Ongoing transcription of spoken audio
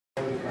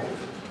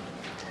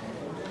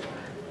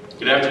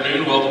Good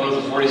afternoon. Welcome to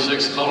the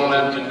 46th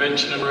CALLERLAB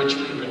Convention in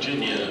Richmond,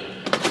 Virginia.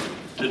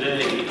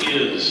 Today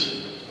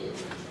is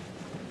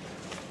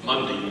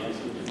Monday.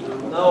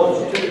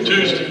 No,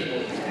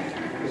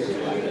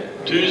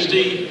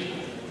 Tuesday,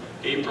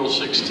 April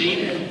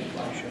 16th.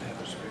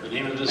 The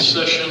name of this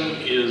session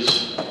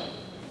is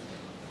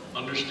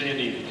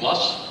Understanding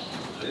Plus?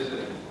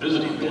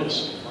 Visiting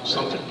Plus.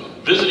 Something.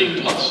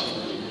 Visiting Plus.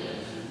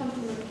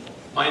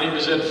 My name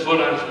is Ed Foote.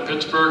 I'm from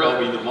Pittsburgh.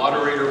 I'll be the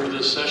moderator for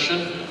this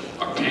session.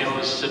 Our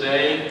panelists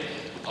today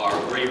are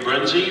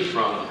Brendzy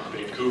from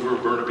Vancouver,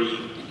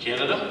 Burnaby,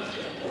 Canada,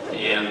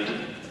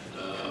 and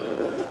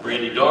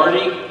Randy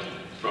Dougherty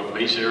from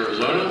Mesa,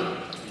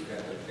 Arizona.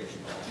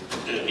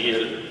 And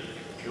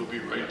he'll be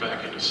right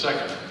back in a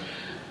second.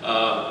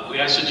 We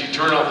ask that you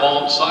turn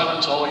off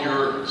silence all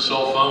your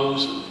cell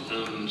phones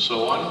and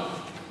so on.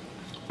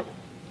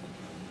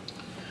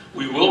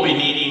 We will be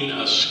needing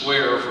a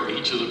square for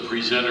each of the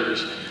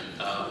presenters.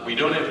 We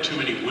don't have too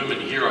many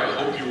women here. I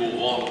hope you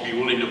will all be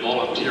willing to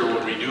volunteer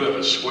when we do have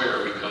a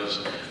square, because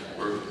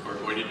we're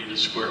going to need a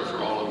square for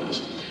all of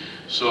this.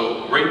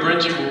 So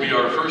Brendzy will be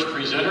our first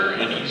presenter,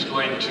 and he's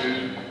going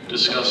to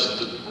discuss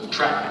the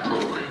track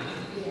program.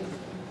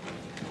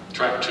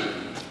 Track 2.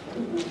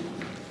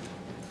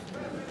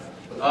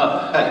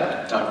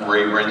 Hi, I'm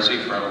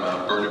Brendzy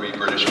from Burnaby,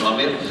 British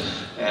Columbia,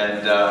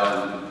 and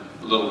a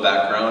little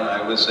background,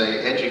 I was an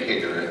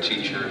educator, a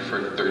teacher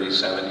for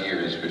 37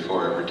 years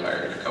before I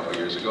retired a couple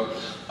years ago.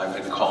 I've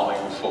been calling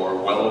for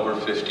well over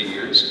 50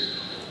 years,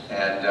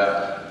 and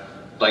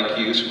like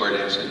you, square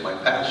dance is my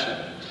passion.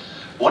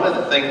 One of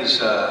the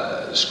things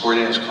square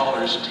dance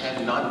callers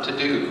tend not to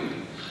do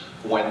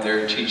when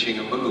they're teaching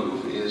a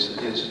move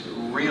is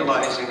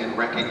realizing and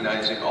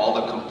recognizing all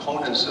the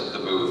components of the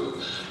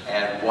move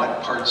and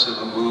what parts of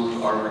a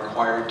move are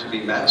required to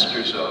be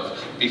masters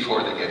of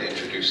before they get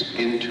introduced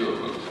into a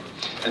move.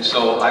 And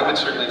so I would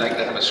certainly like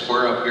to have a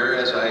square up here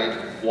as I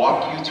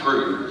walk you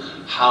through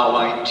how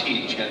I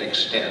teach and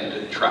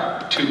extend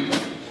track 2.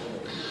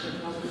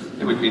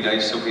 It would be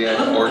nice if we had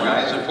 4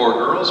 guys and 4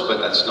 girls, but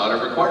that's not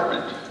a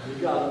requirement.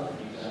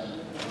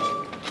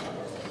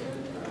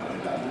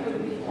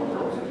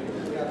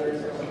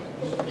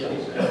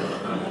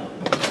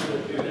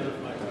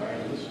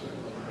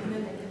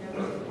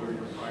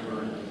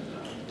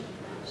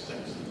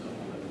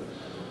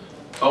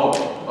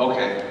 Oh,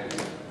 okay.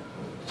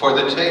 For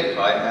the tape,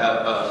 I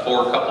have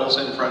 4 couples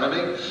in front of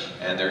me,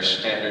 and they're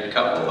standard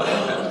couple. I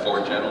have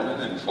 4 gentlemen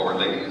and 4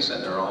 ladies,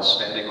 and they're all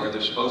standing where they're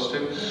supposed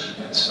to.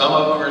 Some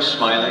of them are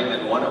smiling,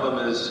 and one of them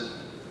is...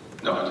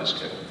 No, I'm just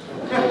kidding.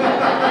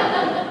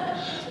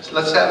 So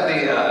let's have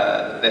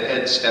the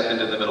head step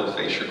into the middle,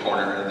 face your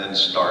corner, and then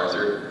star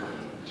through.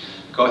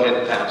 Go ahead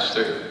and pass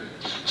through.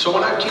 So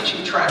when I'm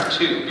teaching track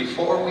 2,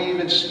 before we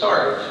even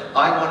start,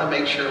 I want to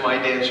make sure my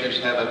dancers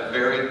have a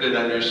very good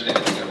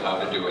understanding of how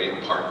to do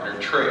a partner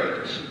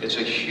trade. It's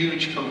a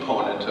huge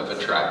component of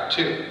a track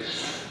 2.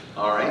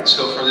 All right,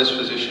 so for this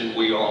position,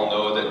 we all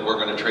know that we're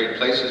going to trade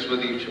places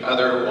with each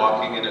other,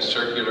 walking in a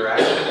circular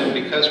action, and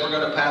because we're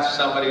going to pass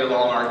somebody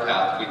along our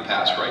path, we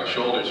pass right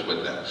shoulders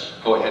with them.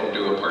 Go ahead and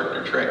do a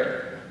partner trade.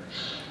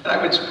 And I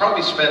would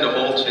probably spend a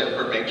whole tip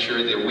or make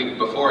sure the week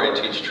before I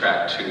teach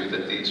track 2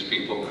 that these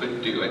people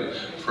could do it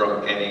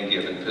from any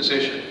given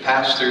position.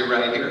 Pass through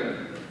right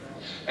here.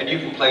 And you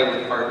can play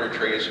with partner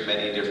trades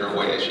many different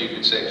ways. You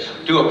could say,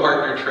 do a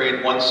partner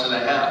trade once and a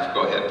half.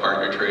 Go ahead,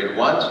 partner trade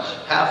once,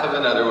 half of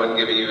another one,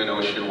 giving you an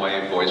ocean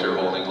wave. Boys are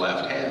holding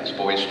left hands.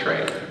 Boys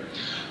trade.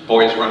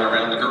 Boys run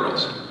around the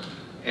girls.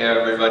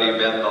 Everybody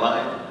bend the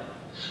line.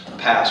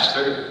 Pass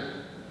through.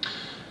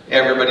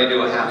 Everybody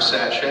do a half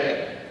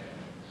sachet.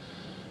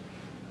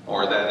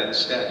 Or that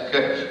instead.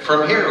 Good.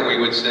 From here, we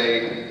would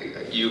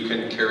say you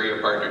can carry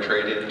a partner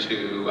trade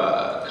into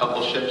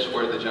coupleships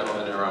where the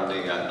gentlemen are on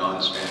the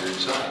non-standard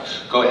side.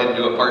 Go ahead and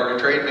do a partner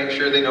trade. Make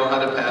sure they know how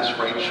to pass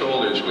right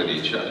shoulders with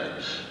each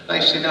other.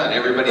 Nicely done.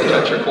 Everybody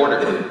touch your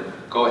quarter.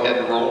 Go ahead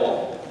and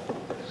roll.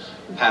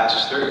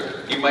 Pass through.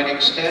 You might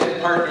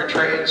extend partner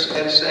trades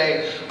and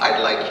say,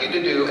 I'd like you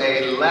to do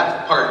a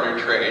left partner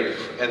trade,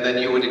 and then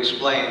you would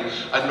explain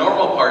a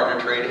normal partner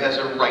trade has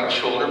a right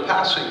shoulder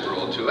passing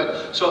rule to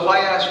it. So if I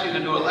ask you to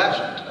do a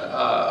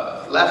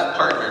left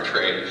partner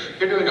trade,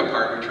 you're doing a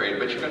partner trade,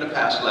 but you're going to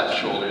pass left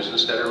shoulders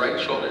instead of right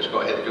shoulders. Go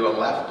ahead and do a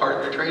left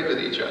partner trade with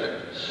each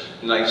other.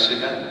 Nicely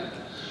done.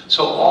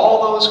 So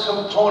all those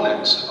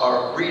components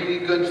are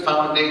really good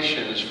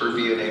foundations for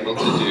being able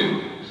to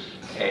do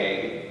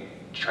a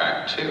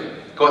track 2.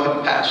 Go ahead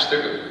and pass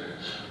through.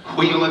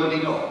 Wheel and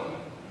deal.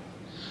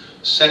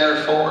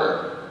 Center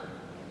 4.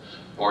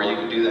 Or you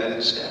can do that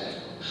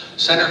instead.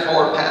 Center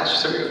 4,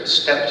 pass through.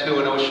 Step 2,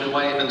 an ocean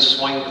wave, and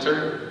swing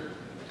through.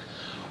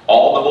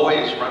 All the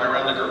boys run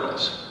around the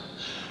girls.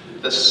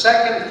 The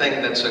second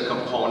thing that's a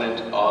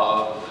component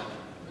of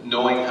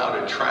knowing how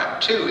to track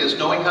 2 is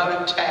knowing how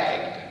to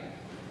tag.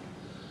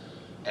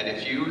 And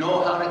if you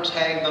know how to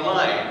tag the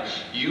line,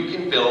 you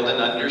can build an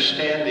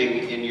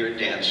understanding in your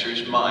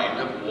dancer's mind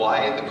of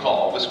why the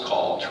call was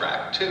called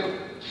track 2.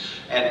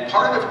 And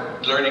part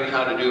of learning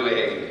how to do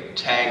a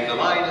tag the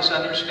line is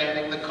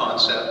understanding the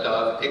concept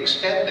of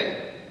extending.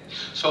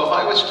 So if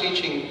I was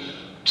teaching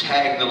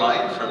tag the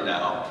line from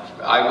now,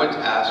 I would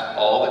ask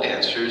all the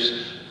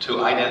dancers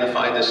to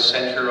identify the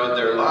center of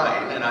their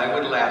line, and I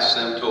would ask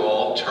them to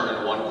all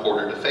turn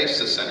 1/4 to face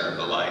the center of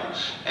the line.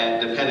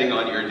 And depending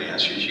on your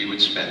dancers, you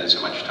would spend as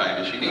much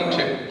time as you need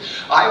to.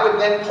 I would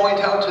then point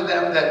out to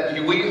them that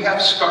we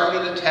have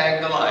started to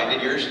tag the line,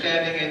 and you're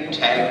standing in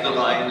tag the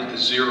line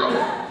 0.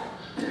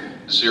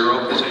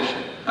 0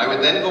 position. I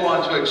would then go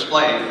on to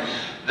explain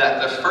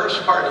that the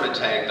first part of a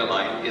tag the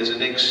line is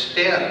an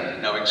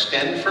extend. Now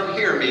extend from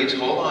here means,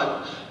 hold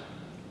on,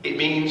 it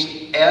means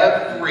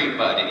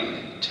everybody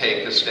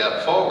take a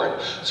step forward.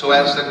 So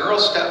as the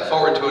girls step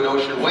forward to an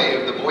ocean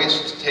wave, the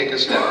boys take a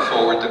step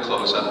forward to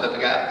close up the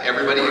gap.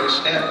 Everybody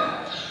extend.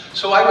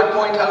 So I would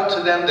point out to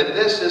them that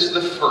this is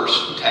the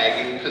first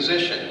tagging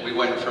position. We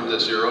went from the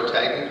 0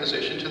 tagging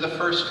position to the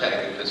first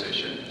tagging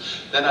position.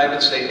 Then I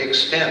would say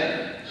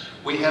extend.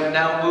 We have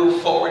now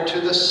moved forward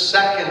to the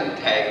second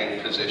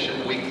tagging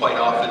position. We quite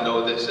often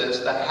know this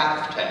as the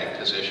half tag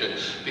position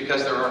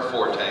because there are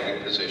 4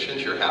 tagging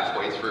positions. You're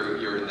halfway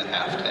through, you're in the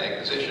half tag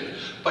position.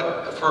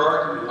 But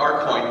for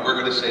our point, we're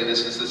going to say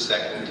this is the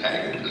second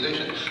tagging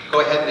position.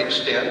 Go ahead and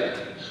extend.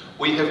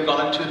 We have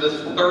gone to the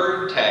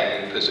third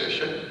tagging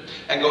position,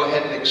 and go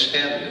ahead and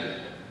extend.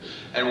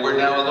 And we're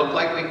now, it looked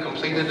like we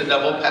completed a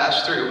double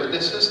pass through, but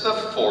this is the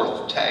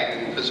 4th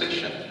tagging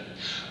position.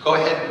 Go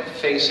ahead and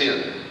face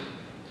in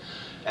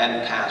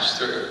and pass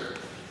through.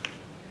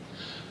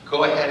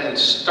 Go ahead and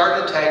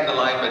start to tag the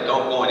line, but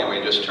don't go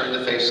anywhere. Just turn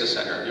to face the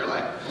center of your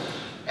line.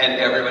 And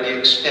everybody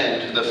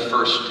extend to the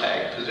first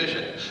tag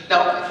position.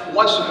 Now,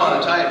 once upon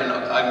a time, and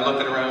I'm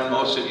looking around,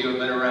 most of you have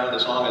been around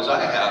as long as I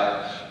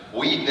have,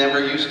 we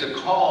never used to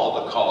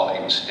call the call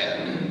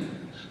extend.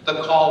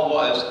 The call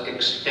was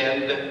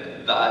extend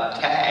the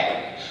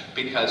tag,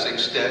 because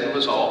extend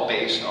was all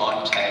based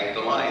on tag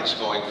the lines,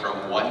 going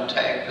from one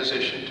tag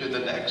position to the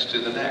next to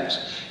the next.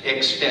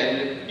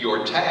 Extend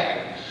your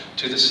tag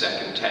to the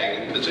second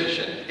tagging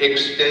position.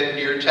 Extend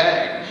your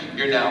tag.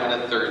 You're now in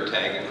a third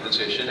tagging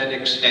position, and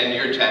extend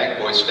your tag.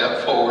 Boys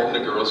step forward and the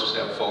girls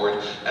step forward,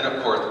 and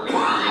of course we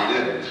breathe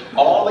in.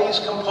 All these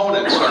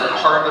components are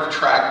part of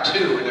track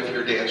 2, and if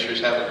your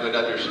dancers have a good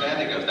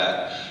understanding of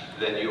that,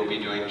 then you'll be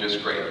doing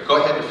just great. Go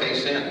ahead and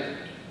face in.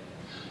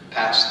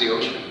 Pass the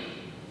ocean.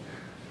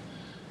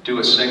 Do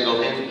a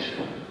single hinge.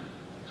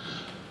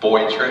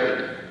 Boy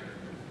trade.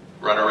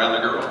 Run around the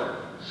girl.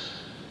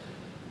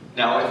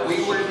 Now if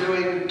we were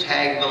doing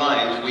tag the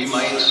lines, we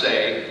might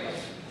say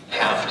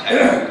half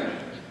tag.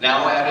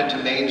 Now added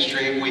to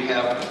mainstream, we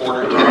have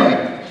 1/4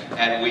 tag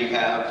and we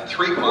have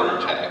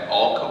 3/4 tag,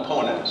 all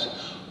components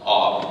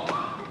of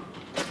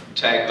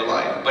tag the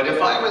line. But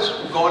if I was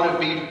going to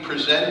be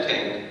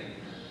presenting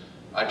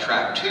a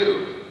track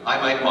 2, I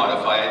might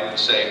modify it and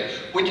say,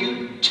 would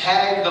you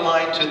tag the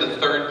line to the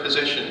 3rd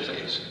position,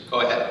 please? Go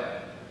ahead.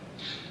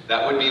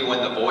 That would be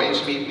when the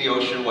boys meet in the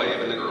ocean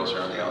wave and the girls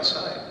are on the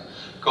outside.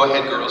 Go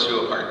ahead, girls, do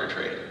a partner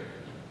trade.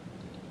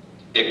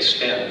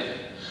 Extend.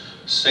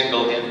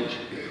 Single hinge.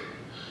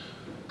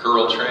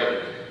 Girl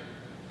trade.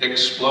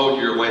 Explode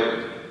your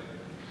wave.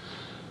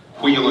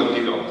 Wheel and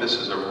deal. This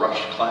is a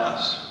rush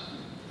class.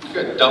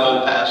 Good.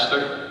 Double pass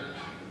through.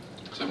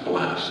 It's a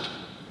blast.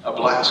 A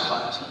blast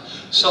class.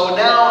 So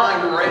now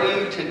I'm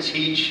ready to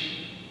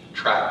teach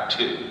track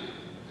 2.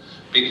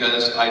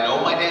 Because I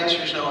know my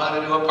dancers know how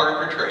to do a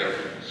partner trade.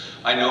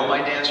 I know my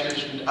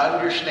dancers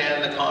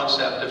understand the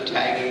concept of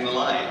tagging the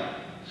line.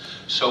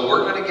 So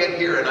we're going to get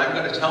here and I'm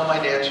going to tell my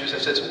dancers, I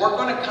said, we're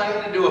going to kind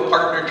of do a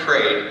partner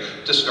trade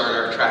to start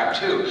our track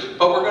 2.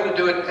 But we're going to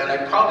do it, and I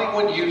probably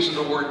wouldn't use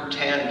the word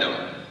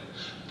tandem,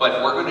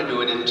 but we're going to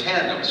do it in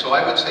tandem. So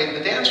I would say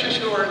the dancers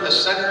who are in the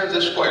center of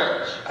the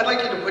square, I'd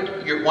like you to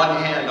put your one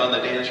hand on the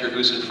dancer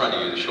who's in front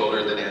of you, the shoulder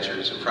of the dancer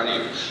who's in front of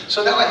you.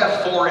 So now I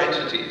have 4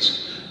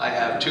 entities. I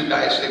have 2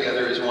 guys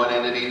together as one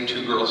entity,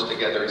 2 girls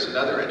together as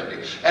another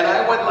entity. And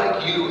I would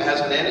like you as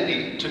an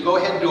entity to go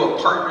ahead and do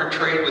a partner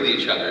trade with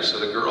each other. So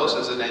the girls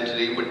as an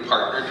entity would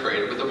partner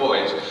trade with the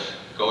boys,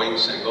 going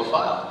single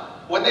file.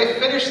 When they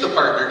finish the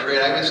partner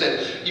trade, I would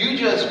say, you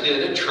just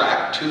did a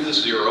track to the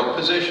 0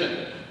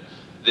 position.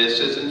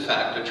 This is in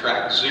fact a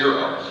track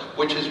 0,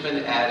 which has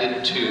been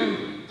added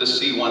to the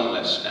C1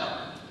 list now.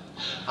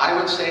 I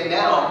would say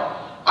now,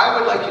 I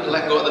would like you to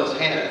let go of those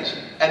hands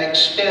and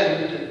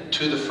extend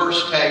to the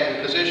first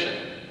tagging position.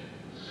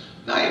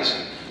 Nice.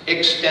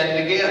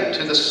 Extend again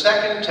to the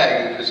second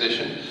tagging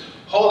position.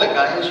 Hold it,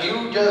 guys.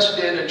 You just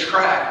did a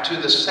track to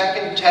the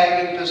second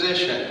tagging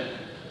position.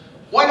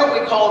 Why don't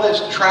we call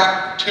this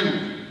track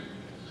 2?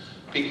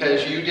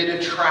 Because you did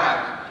a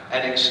track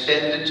and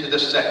extended to the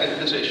second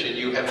position.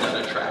 You have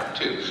done a track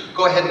 2.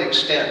 Go ahead and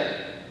extend.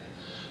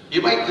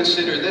 You might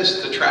consider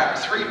this the track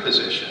 3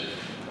 position.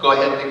 Go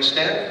ahead and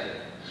extend.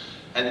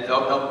 And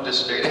no,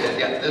 just straight ahead.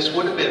 Yeah, this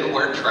would have been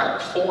where track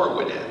 4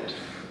 would end.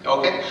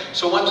 Okay?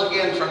 So once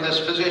again, from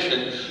this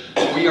position,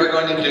 we are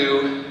going to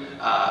do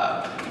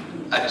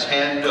a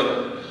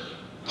tandem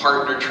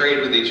partner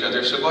trade with each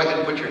other. So go ahead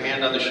and put your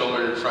hand on the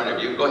shoulder in front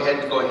of you. Go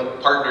ahead,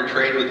 partner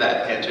trade with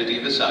that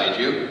entity beside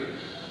you.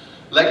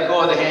 Let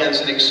go of the hands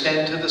and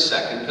extend to the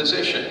second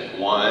position.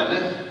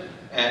 1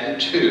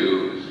 and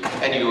 2,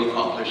 and you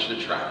accomplish the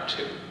track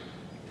 2.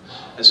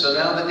 And so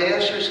now the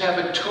dancers have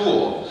a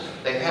tool.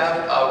 They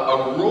have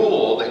a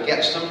rule that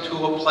gets them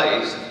to a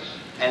place,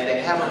 and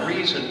they have a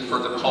reason for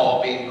the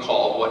call being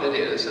called what it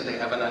is, and they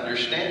have an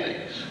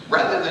understanding.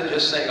 Rather than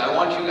just saying, I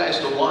want you guys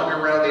to wander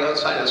around the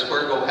outside of the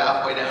square, go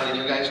halfway down, and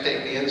you guys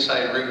take the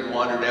inside route and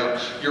wander down.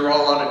 You're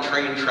all on a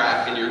train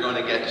track, and you're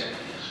going to get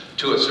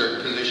to a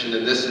certain position,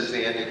 and this is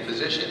the ending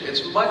position.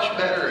 It's much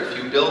better if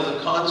you build a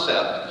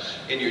concept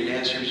in your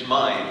dancer's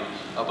mind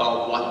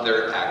about what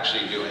they're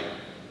actually doing.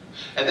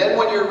 And then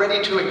when you're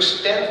ready to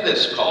extend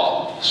this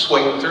call,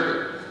 swing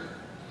through.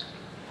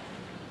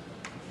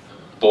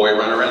 Boy,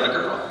 run around the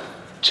girl.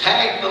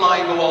 Tag the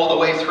line, go all the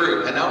way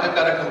through. And now I've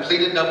got a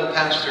completed double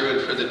pass through,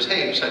 and for the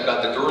tapes, I've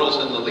got the girls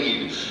in the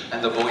lead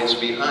and the boys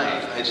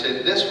behind. I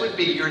said, this would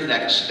be your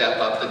next step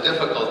up the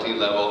difficulty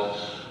level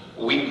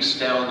weeks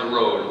down the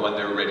road when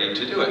they're ready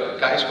to do it.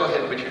 Guys, go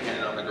ahead and put your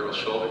hand on the girl's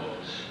shoulder.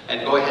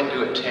 And go ahead and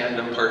do a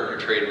tandem partner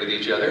trade with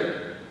each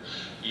other.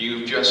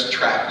 You've just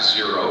track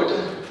zeroed.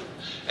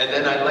 And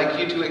then I'd like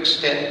you to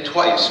extend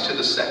twice to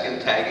the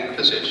second tagging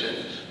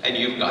position, and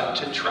you've got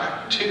to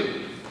track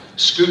 2.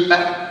 Scoot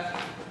back.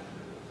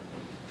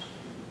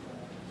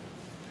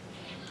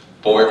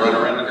 Boy, run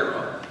around the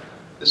girl.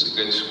 This is a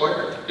good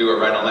square. Do a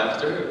right and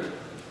left through.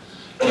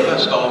 You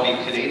must all be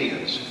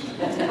Canadians.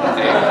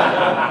 Okay.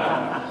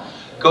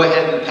 Go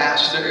ahead and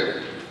pass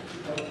through.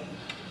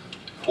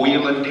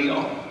 Wheel and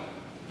deal.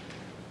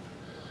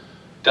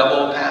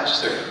 Double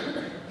pass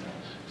through.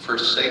 For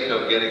sake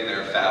of getting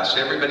there fast,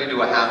 everybody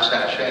do a half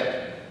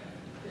sachet.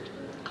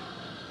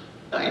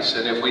 Nice,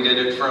 and if we did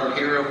it from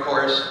here, of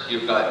course,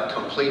 you've got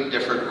complete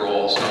different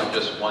roles, not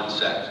just one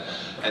set.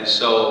 And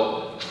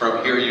so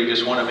from here, you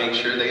just want to make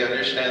sure they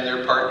understand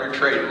their partner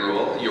trade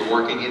rule. You're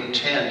working in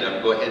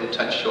tandem. Go ahead and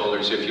touch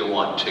shoulders if you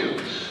want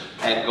to.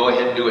 And go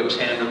ahead and do a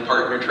tandem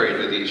partner trade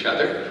with each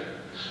other.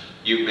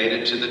 You've made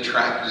it to the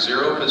track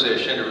 0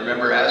 position. And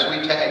remember, as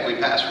we tag, we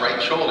pass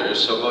right shoulders,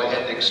 so go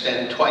ahead and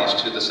extend twice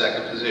to the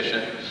second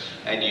position,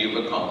 and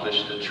you've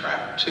accomplished the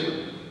track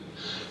 2.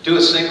 Do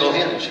a single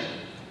hinge.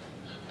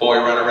 Boy,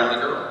 run around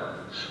the girl.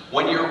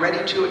 When you're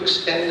ready to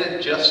extend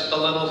it just a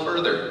little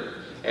further,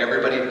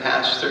 everybody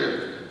pass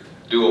through.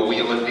 Do a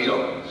wheel and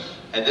deal.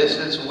 And this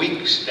is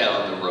weeks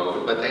down the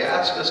road, but they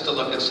ask us to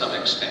look at some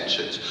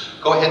extensions.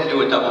 Go ahead and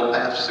do a double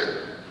pass through.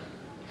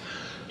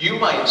 You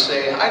might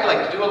say, I'd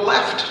like to do a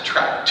left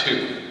track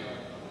 2.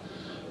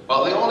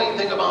 Well, the only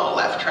thing about a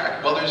left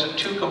track, well, there's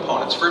 2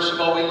 components. First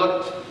of all, we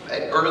looked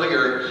at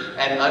earlier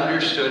and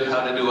understood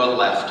how to do a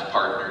left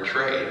partner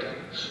trade.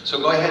 So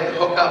go ahead and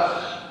hook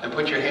up and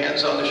put your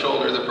hands on the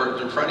shoulder of the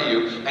person in front of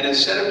you, and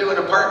instead of doing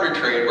a partner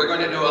trade, we're going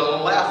to do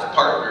a left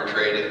partner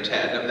trade in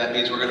tandem. That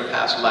means we're going to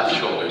pass left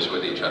shoulders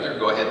with each other.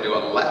 Go ahead and do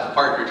a left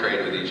partner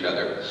trade with each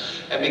other.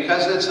 And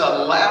because it's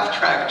a left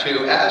track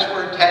 2, as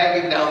we're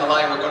tagging down the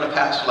line, we're going to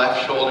pass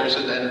left shoulders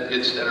and then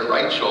instead of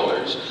right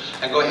shoulders.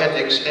 And go ahead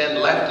and extend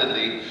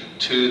leftedly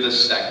to the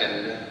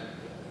second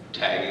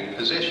tagging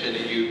position,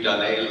 and you've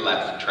done a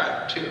left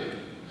track 2.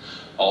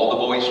 All the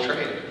boys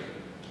trade.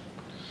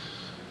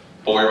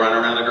 Boy, run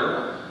around the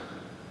girl.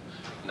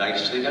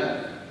 Nicely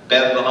done.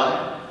 Bend the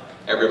line.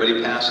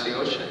 Everybody pass the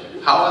ocean.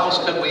 How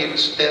else can we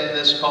extend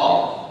this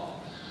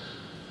call?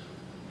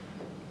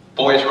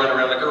 Boys run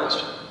around the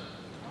girls.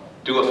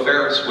 Do a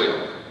Ferris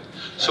wheel.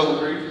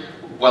 So,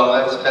 well,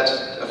 that's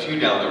a few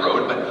down the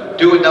road, but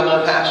do a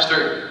double pass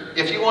through.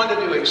 If you wanted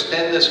to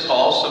extend this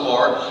call some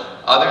more,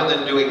 other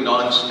than doing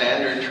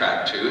non-standard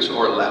track 2s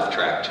or left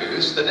track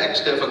 2s, the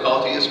next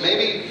difficulty is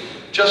maybe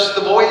just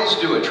the boys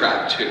do a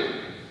track 2.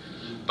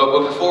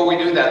 But before we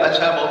do that, let's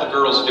have all the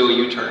girls do a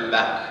U-turn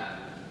back.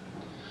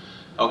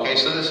 Okay,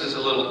 so this is a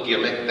little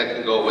gimmick that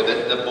can go with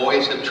it. The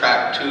boys have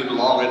track 2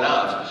 long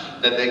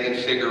enough that they can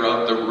figure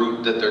out the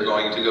route that they're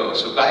going to go.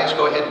 So guys,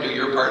 go ahead and do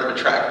your part of a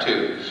track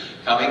 2.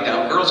 Coming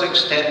down, girls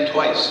extend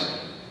twice.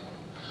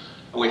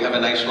 We have a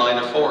nice line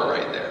of 4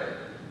 right there.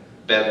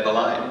 Bend the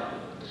line.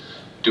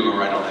 Do a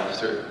right and left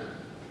through.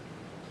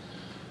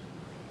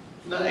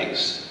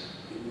 Nice.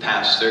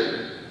 Pass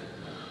through.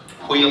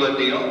 Wheel and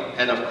deal.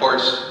 And of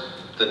course,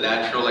 the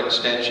natural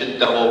extension,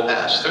 double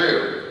pass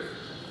through,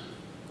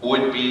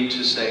 would be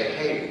to say,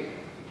 hey,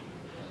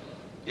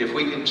 if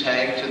we can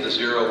tag to the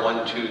 0,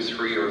 1, 2,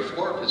 3, or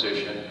 4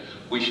 position,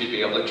 we should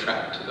be able to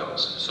track to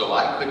those. So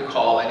I could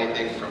call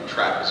anything from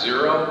track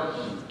 0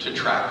 to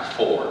track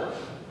 4.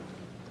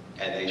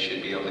 And they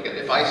should be able to get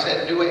it. If I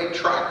said do a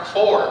track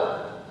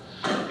 4,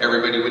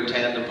 everybody would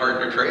tandem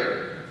partner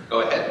trade.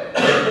 Go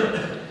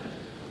ahead.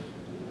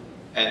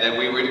 And then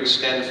we would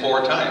extend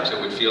 4 times. It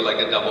would feel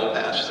like a double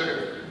pass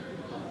through.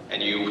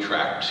 And you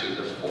track to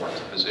the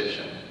 4th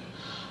position.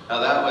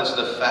 Now that was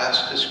the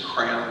fastest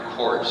cram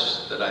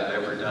course that I've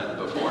ever done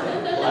before.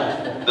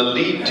 The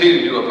lead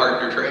 2 do a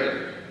partner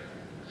trade.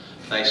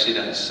 Nicely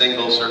done.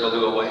 Single circle,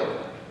 do a wave.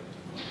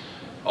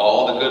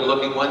 All the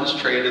good-looking ones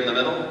trade in the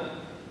middle,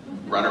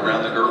 run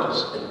around the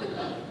girls.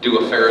 Do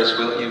a Ferris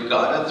wheel. You've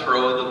got to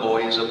throw the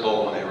boys a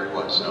bone every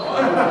once in a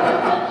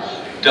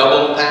while.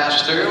 Double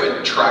pass through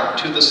and track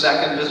to the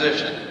second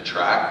position.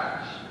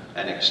 Track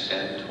and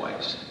extend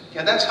twice.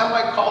 Yeah, that's how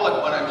I call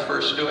it when I'm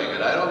first doing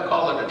it. I don't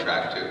call it a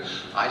track two.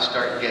 I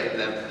start getting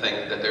them to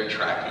think that they're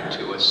tracking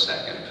to a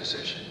second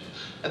position.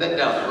 And then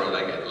down the road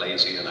I get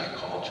lazy and I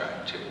call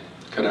track two.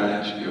 Could I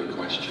ask you a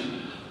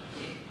question?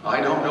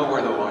 I don't know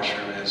where the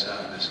washroom is,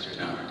 Mr.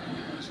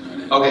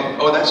 Dougherty. Okay,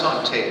 oh, that's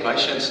on tape. I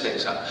shouldn't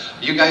stay up.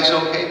 You guys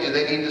okay? Do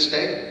they need to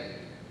stay?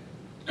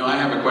 No, I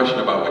have a question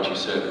about what you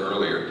said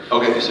earlier.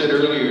 Okay. You said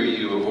earlier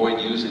you avoid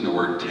using the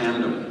word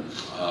tandem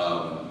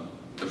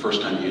the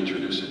first time you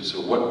introduce it. So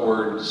what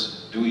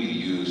words do you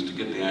use to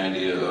get the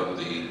idea of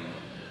the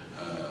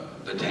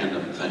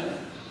tandem thing?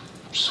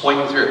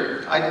 Swing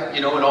through.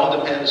 You know, it all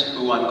depends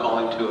who I'm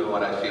calling to and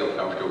what I feel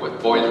comfortable with.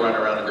 Boys run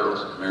around and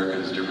girls.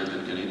 American is different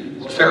than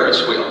Canadian.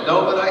 Ferris wheel.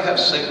 No, but I have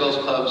singles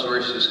clubs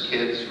versus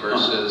kids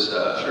versus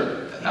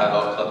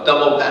adult club.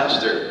 Double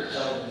pass through.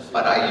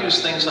 But I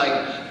use things like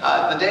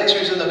the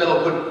dancers in the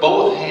middle put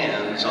both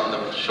hands on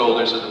the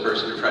shoulders of the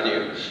person in front of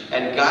you.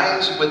 And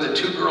guys with the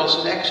two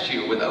girls next to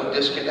you without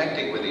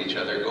disconnecting with each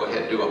other, go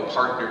ahead and do a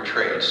partner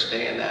trade.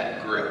 Stay in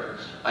that grip.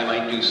 I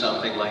might do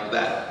something like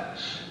that.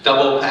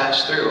 Double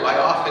pass through. I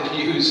often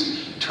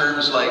use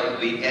terms like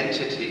the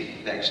entity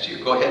next to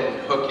you. Go ahead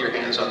and hook your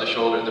hands on the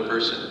shoulder of the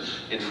person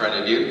in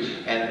front of you.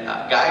 And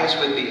guys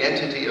with the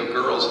entity of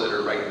girls that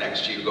are right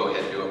next to you, go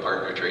ahead and do a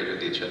partner trade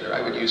with each other.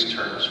 I would use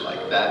terms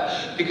like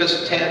that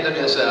because tandem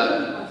is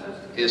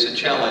a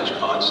challenge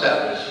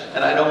concept,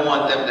 and I don't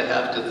want them to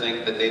have to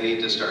think that they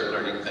need to start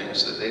learning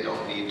things that they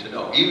don't need to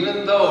know.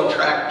 Even though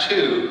track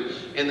 2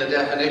 in the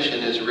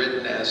definition is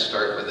written as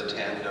start with a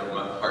tandem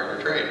partner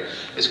trade.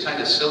 It's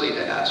kind of silly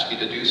to ask you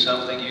to do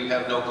something you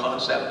have no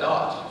concept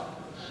of,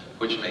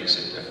 which makes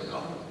it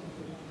difficult.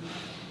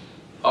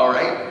 All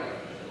right,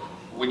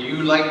 would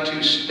you like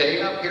to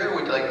stay up here?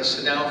 Would you like to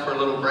sit down for a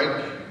little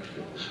break?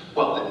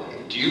 Well,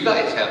 do you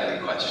guys have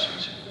any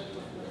questions?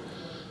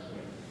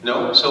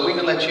 No? So we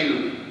can let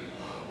you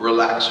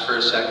relax for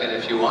a second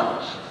if you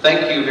want.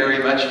 Thank you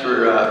very much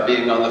for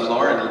being on the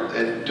floor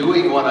and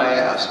doing what I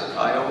asked.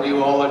 I owe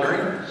you all a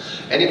drink.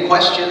 Any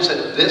questions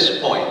at this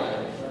point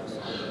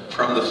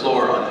from the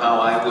floor on how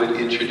I would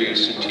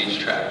introduce and teach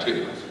track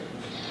 2?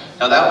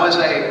 Now that was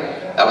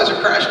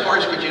a crash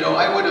course, but you know,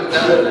 I would have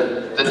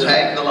done the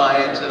tag the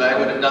lions and I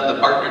would have done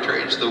the partner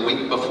trades the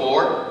week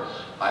before.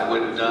 I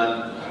would have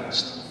done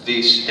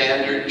the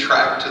standard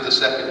track to the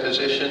second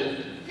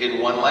position in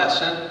one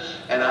lesson,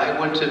 and I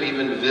wouldn't have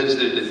even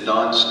visited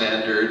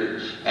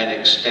non-standard and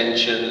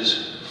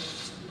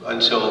extensions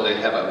until they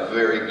have a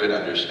very good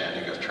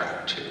understanding of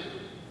track 2.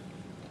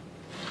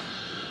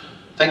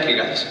 Thank you,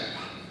 guys.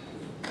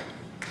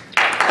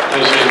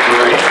 Thanks, Anne.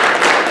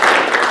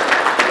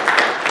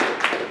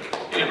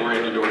 And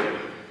Randy Dougherty.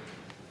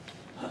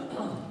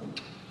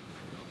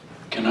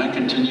 Can I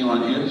continue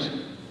on his?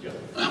 Yeah.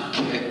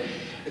 Okay.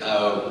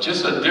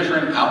 Just a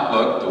different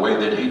outlook, the way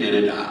that he did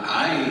it.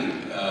 I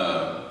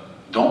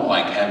don't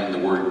like having the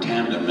word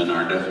tandem in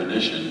our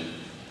definition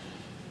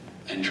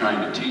and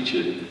trying to teach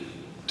it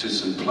to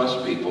some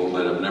plus people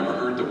that have never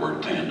heard the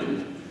word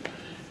tandem.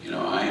 You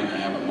know, I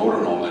have a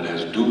motorhome that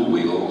has dual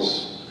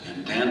wheels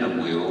and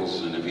tandem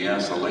wheels, and if you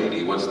ask the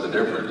lady what's the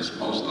difference,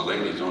 most of the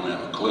ladies don't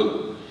have a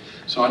clue.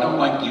 So I don't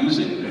like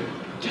using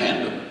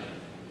tandem.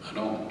 I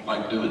don't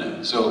like doing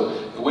it.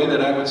 So the way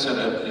that I would set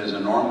up is a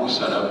normal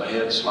setup,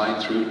 head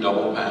slide through,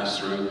 double pass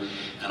through,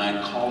 and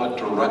I call it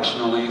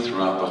directionally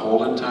throughout the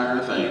whole entire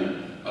thing,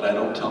 but I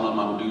don't tell them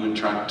I'm doing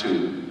track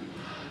 2.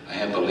 I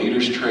have the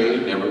leaders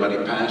trade, everybody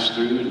pass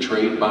through and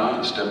trade by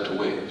and step to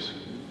waves.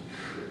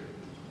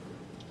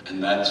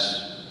 And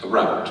that's the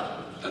route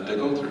that they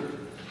go through.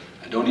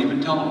 I don't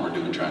even tell them we're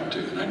doing track 2,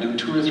 and I do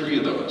 2 or 3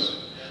 of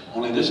those.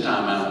 Only this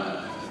time,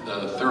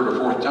 the 3rd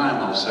or 4th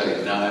time, I'll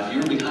say, now if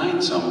you're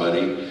behind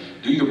somebody,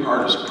 do your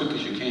part as quick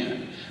as you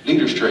can.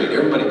 Leaders trade,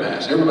 everybody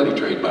pass, everybody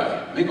trade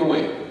by, make a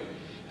wave.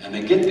 And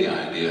they get the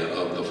idea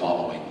of the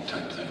following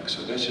type thing.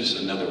 So that's just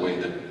another way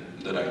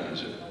that I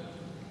use it.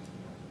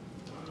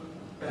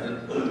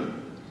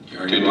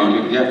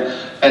 Yeah,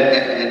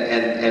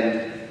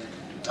 and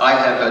I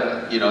have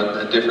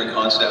a different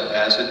concept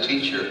as a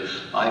teacher.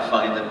 I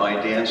find that my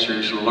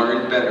dancers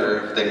learn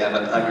better if they have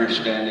an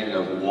understanding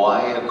of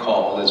why a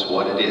call is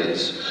what it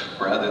is,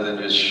 rather than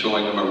just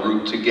showing them a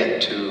route to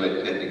get to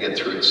it and to get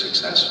through it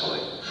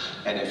successfully.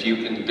 And if you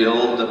can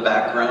build a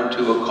background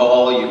to a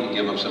call, you can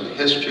give them some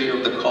history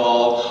of the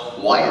call,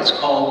 why it's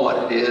called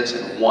what it is,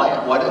 and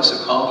what it's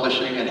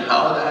accomplishing, and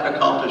how that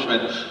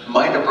accomplishment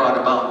might have brought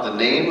about the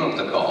name of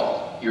the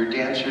call. Your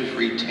dancers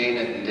retain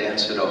it and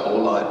dance it a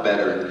whole lot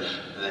better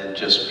than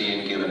just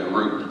being given a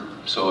route.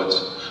 So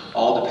it's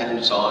all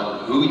depends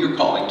on who you're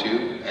calling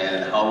to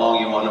and how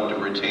long you want them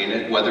to retain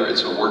it, whether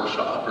it's a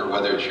workshop or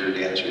whether it's your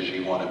dancers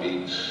you want to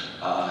be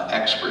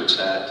experts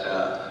at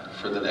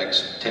for the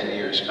next 10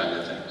 years kind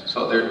of thing.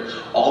 So they're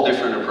all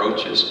different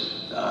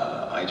approaches.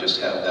 I just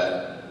have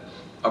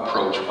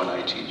approach when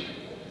I teach.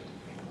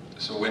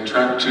 So when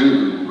track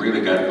 2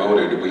 really got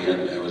voted,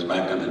 it was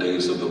back in the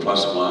days of the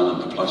 +1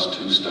 and the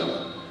 +2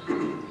 stuff.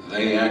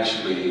 They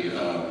actually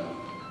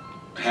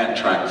had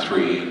track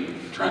 3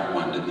 and track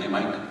 1, didn't they,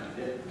 Mike?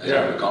 As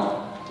I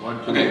recall.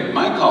 Okay,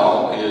 my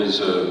call is,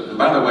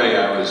 by the way,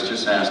 I was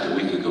just asked a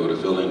week ago to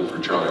fill in for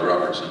Charlie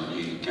Robertson.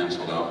 He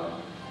canceled out,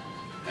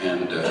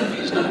 and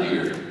he's not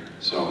here.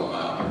 So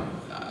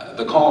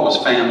the call was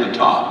Fan the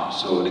Top.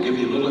 So to give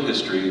you a little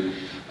history,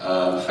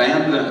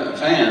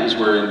 fans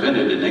were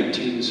invented in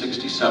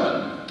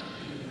 1867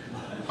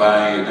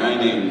 by a guy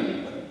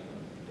named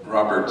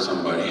Robert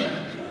somebody.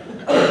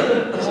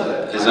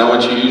 Is that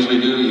what you usually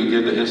do? You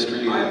give the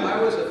history? I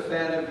was a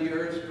fan of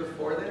yours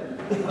before then.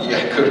 Yeah,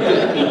 it could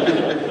have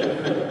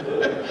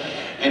been.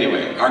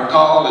 Anyway, our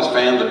call is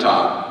Fan the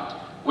Top,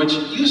 which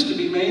used to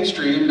be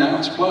mainstream, now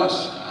it's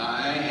plus.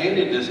 I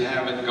hated to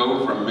have it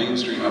go from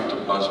mainstream up to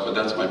plus, but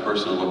that's my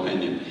personal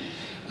opinion.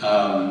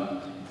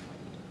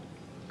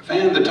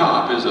 Fan the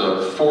Top is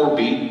a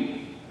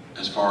 4-beat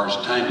as far as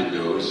timing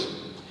goes.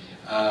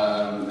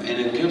 And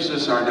it gives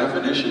us our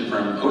definition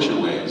from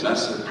ocean waves.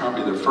 That's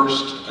probably the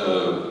first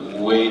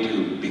way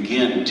to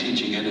begin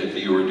teaching it if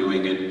you were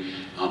doing it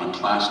on a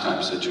class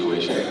type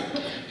situation.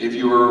 If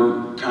you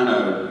were kind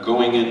of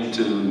going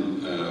into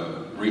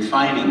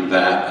refining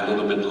that a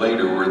little bit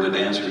later, where the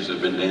dancers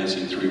have been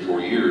dancing 3 or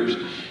 4 years,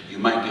 you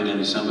might get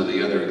into some of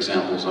the other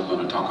examples I'm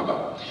going to talk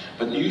about.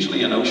 But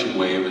usually an ocean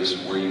wave is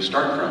where you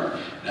start from.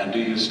 Now, do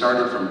you start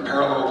it from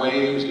parallel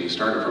waves? Do you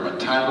start it from a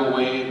tidal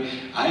wave?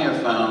 I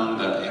have found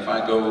that if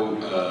I go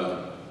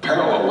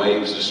parallel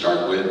waves to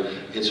start with,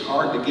 it's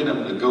hard to get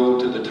them to go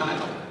to the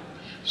tidal.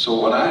 So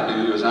what I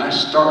do is I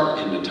start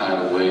in the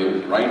tidal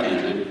wave,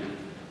 right-handed,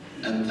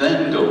 and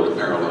then go to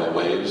parallel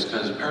waves,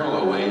 because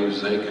parallel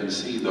waves, they can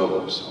see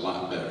those a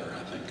lot better,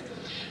 I think.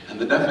 And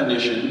the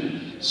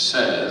definition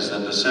says that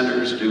the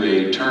centers do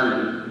a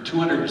turn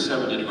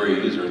 270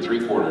 degrees, or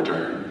 3/4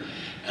 turn,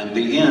 and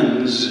the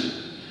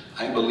ends,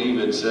 I believe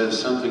it says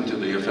something to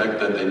the effect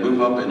that they move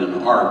up in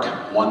an arc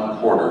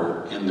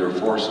 1/4 in their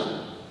foursome.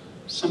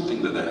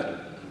 Something to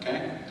that,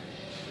 okay?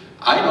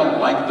 I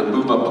don't like the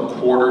move up a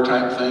quarter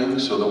type thing,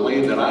 so the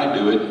way that I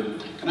do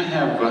it, can I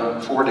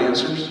have 4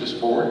 dancers, just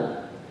 4?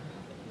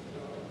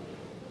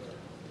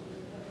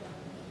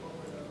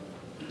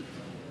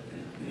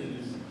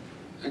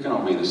 They can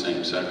all be the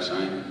same sex,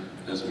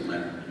 doesn't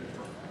matter.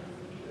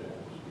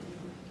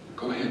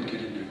 Go ahead, get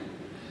in there.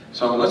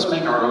 So let's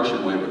make our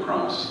ocean wave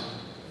across.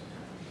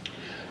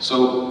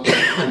 So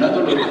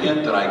another little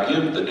hint that I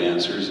give the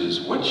dancers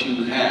is what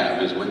you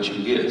have is what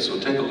you get. So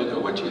take a look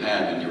at what you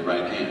have in your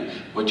right hand.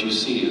 What you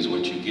see is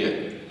what you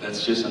get.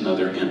 That's just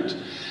another hint.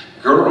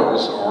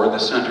 Girls, or the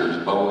centers,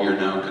 Bo, you're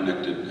now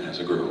connected as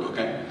a girl,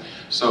 okay?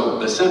 So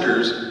the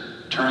centers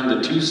turn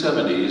the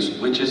 270s,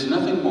 which is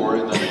nothing more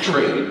than a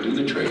trade, do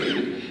the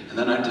trade, and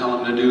then I tell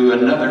them to do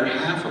another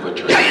half of a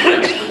trade,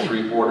 that's the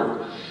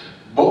 3/4.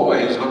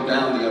 Boys, look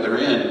down the other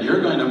end,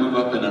 you're going to move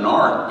up in an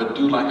arc, but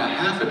do like a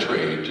half a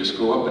trade, just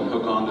go up and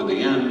hook onto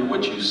the end.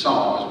 What you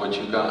saw is what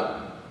you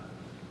got.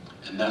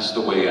 And that's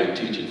the way I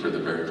teach it for the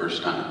very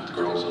first time, with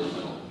girls in the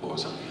middle,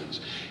 boys on the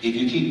ends. If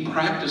you keep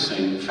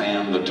practicing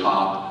Fan the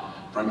Top,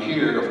 from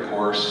here, of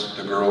course,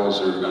 the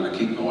girls are going to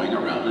keep going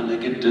around and they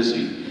get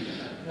dizzy.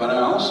 But I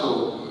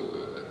also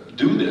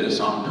do this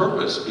on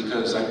purpose,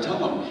 because I tell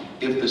them,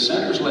 if the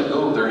centers let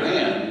go of their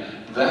hand,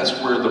 that's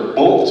where the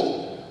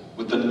bolt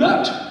with the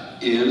nut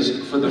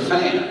is for the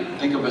fan.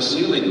 Think of a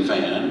ceiling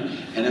fan,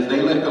 and if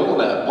they let go of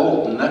that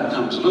bolt and nut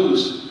comes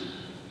loose,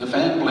 the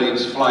fan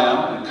blades fly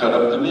out and cut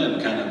up the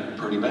mid, kind of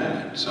pretty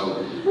bad.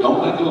 So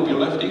don't let go of your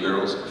lefty,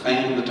 girls.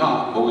 Fan the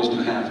top. Always do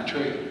half a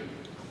trade.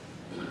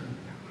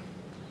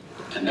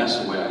 And that's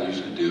the way I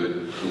usually do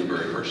it for the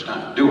very first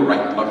time. Do it right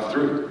and left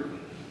through.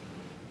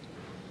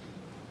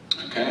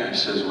 Okay, I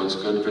says what's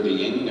good for the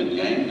yin and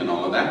yang and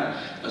all of that.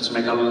 Let's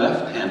make a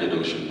left-handed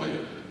ocean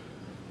wave.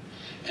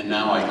 And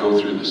now I go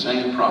through the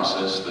same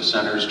process, the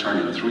centers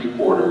turning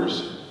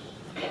 3/4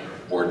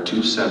 or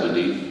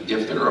 270.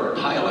 If they're a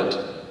pilot,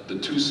 the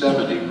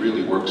 270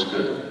 really works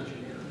good.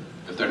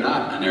 If they're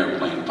not an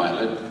airplane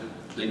pilot,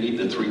 they need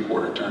the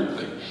 3/4 turn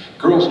thing.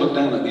 Girls, look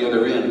down at the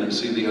other end and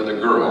see the other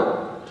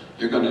girl.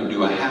 You're going to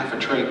do a half a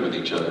trade with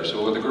each other.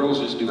 So the girls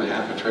just do a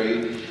half a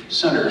trade.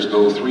 Centers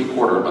go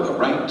 3/4 by the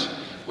right.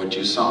 What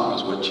you saw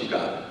is what you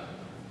got.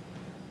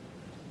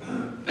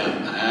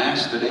 And I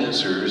asked the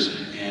dancers,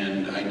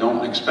 and I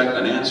don't expect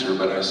an answer,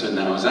 but I said,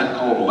 now is that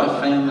called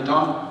left fan the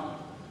top?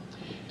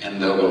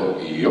 And they'll go,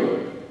 yep.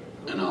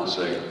 And I'll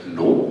say,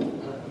 nope.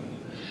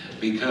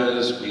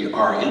 Because we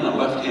are in a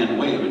left-hand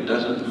wave, it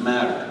doesn't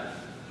matter.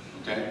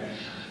 Okay?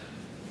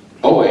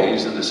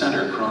 Boys in the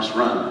center cross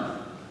run.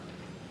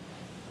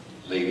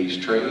 Ladies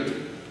trade,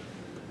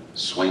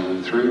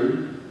 swing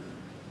through,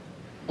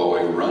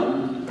 boy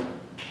run,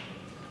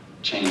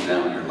 chain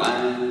down your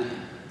line.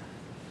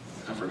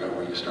 I forgot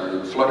where you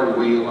started. Flutter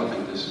wheel, I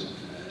think this,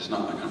 it's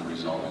not like I'm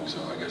resolving, so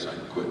I guess I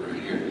can quit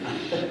right here.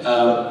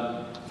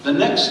 The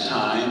next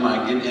time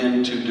I get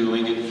into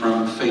doing it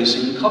from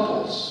facing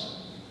couples.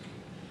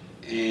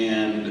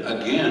 And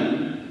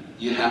again,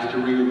 you have to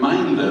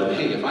remind them,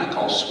 hey, if I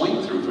call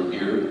swing through from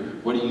here,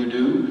 what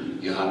do?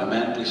 You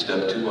automatically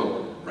step to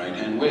a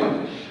right-hand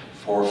wave.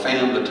 For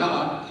fan the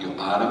top, you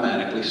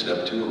automatically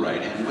step to a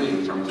right-hand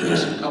wave from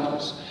facing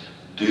couples.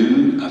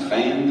 Do a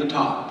fan the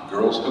top.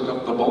 Girls hook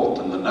up the bolt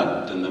and the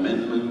nut, and the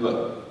men move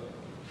up.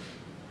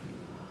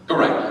 Go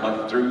right and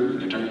left through,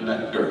 and you turn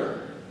that girl.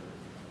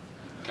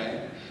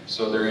 Okay?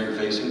 So they're in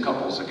facing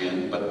couples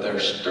again, but they're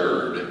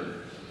stirred.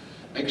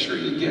 Make sure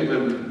you give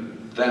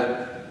them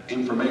that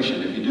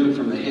information. If you do it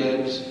from the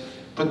heads,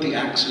 put the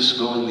axis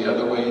going the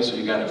other way so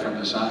you got it from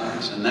the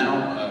sides. And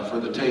now for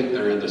the tape,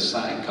 they're in the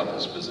side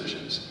couples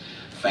positions.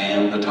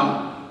 Fan the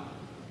top.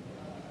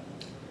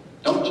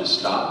 Don't just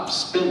stop,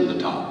 spin the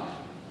top.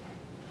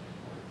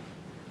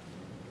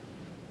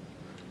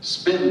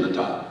 Spin the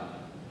top.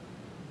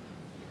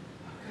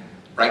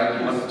 Right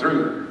and left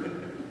through.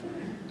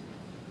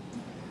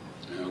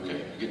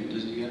 Okay, you getting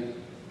dizzy yet?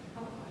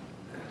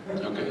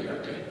 Okay, you're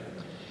okay.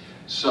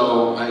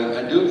 So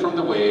I do it from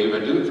the wave, I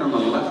do it from a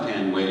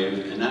left-hand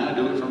wave, and now I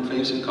do it from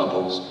facing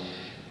couples.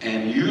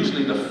 And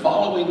usually the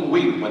following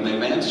week, when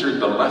they've answered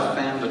the left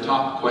fan the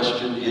top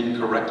question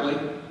incorrectly,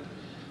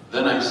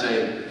 then I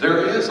say,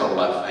 there is a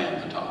left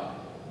fan the top,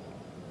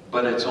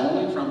 but it's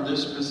only from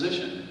this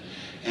position.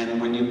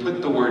 And when you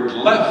put the word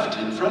left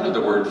in front of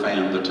the word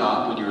fan the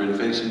top, when you're in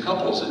facing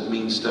couples, it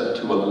means step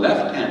to a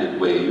left-handed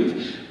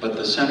wave, but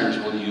the centers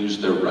will use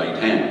their right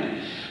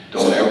hand.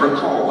 Don't ever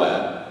call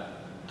that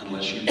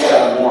unless you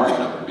warn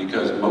them,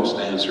 because most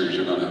dancers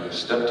are going to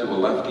step to a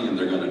lefty and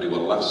they're going to do a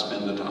left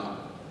spin the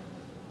top.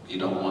 You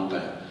don't want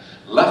that.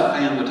 Left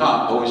fan the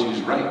top, always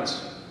use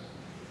rights.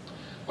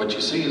 What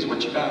you see is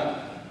what you got.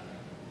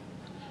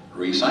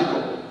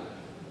 Recycle.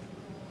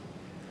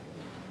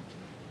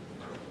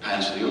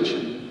 Pass the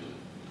ocean.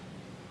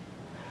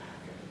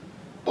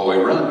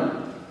 Boy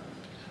run.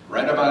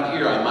 Right about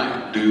here I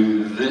might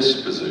do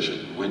this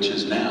position, which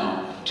is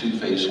now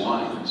two-face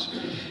lines.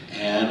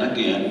 And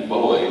again,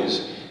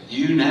 boys,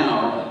 you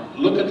now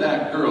look at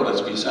that girl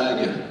that's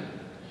beside you.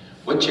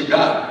 What you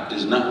got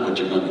is not what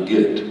you're going to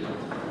get.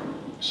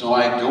 So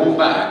I go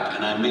back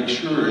and I make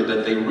sure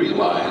that they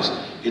realize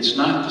it's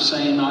not the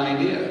same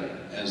idea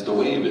as the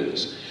wave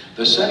is.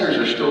 The centers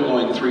are still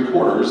going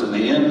 3/4 and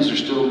the ends are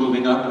still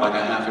moving up like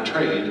a half a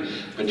trade,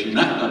 but you're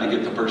not going to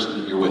get the person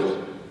that you're with.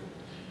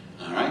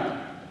 All right?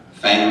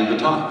 Fan the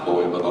top,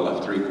 boy, by the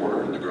left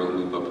 3/4 and the girl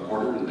move up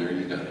 1/4, and there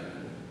you got it.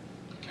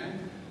 Okay?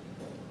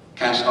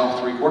 Cast off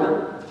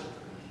 3/4.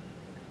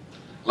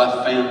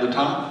 Left fan the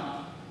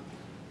top.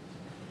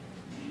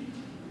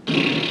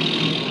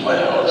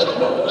 Well, it's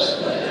close.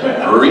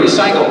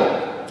 Recycle.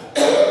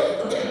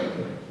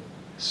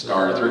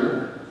 Star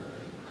through.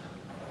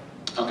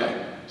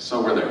 Okay,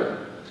 so we're there.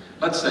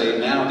 Let's say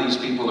now these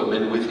people have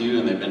been with you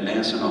and they've been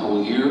dancing a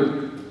whole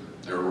year.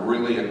 They're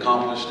really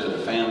accomplished at a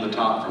fan the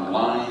top from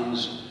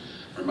lines,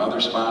 from other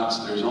spots.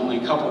 There's only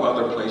a couple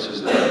other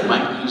places that I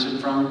might use it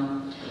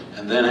from.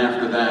 And then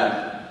after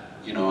that,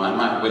 you know, I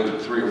might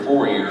wait 3 or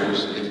 4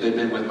 years. If they've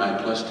been with my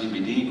Plus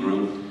DVD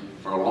group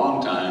for a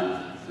long time,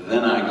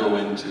 then I go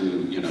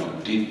into, you know,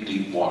 deep,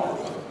 deep water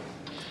with them.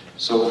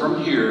 So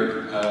from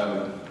here,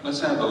 let's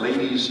have the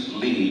ladies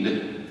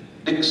lead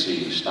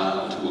Dixie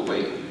style to a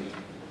wave.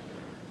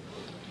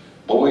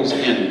 Boys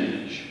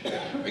hinge.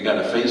 We got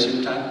a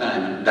facing type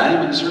diamond.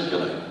 Diamond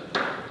circulate.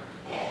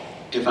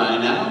 If I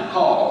now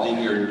call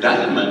in your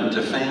diamond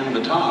to fan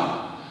the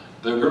top,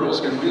 the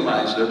girls can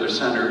realize they're the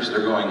centers.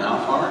 They're going how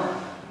far?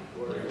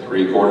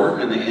 3/4,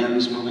 and the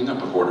ends moving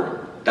up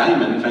 1/4.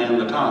 Diamond fan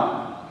the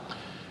top.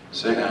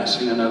 Say, I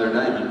see another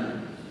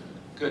diamond.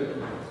 Good.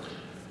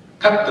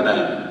 Cut the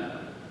diamond.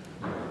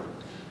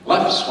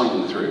 Left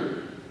swing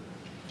through.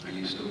 Are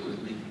you still with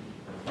me?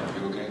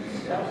 You okay?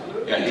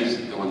 Yeah,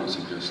 he's the one that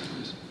suggested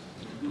this.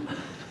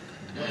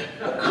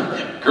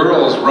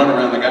 Girls run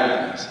around the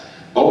guys.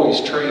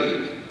 Boys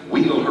trade.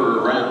 Wheel her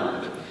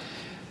around.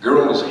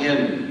 Girls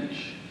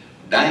hinge.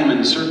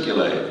 Diamond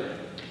circulate.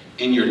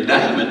 In your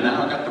diamond,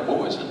 now I got the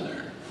boys in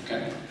there.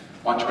 Okay?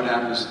 Watch what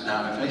happens.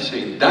 Now, if I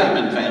say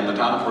diamond fan the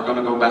top, we're going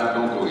to go back.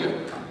 Don't go yet.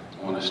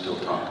 I want to still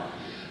talk.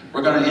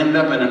 We're going to end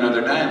up in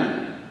another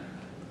diamond.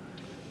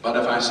 But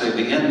if I say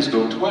the ends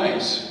go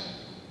twice,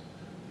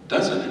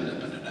 doesn't end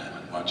up in a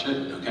diamond. Watch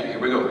it. Okay, here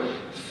we go.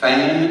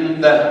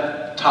 Fan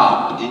the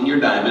top in your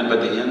diamond,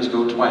 but the ends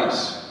go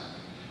twice.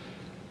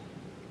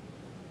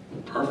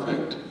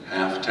 Perfect.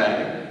 Half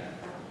tag.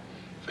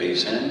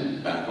 Face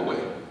in, back away.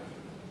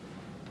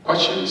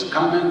 Questions,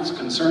 comments,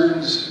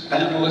 concerns,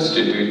 panelists?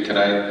 Can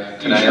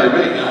I sure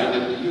may. I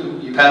did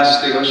you.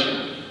 Pass the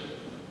ocean.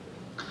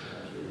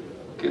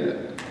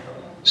 Good.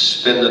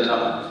 Spin the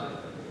top.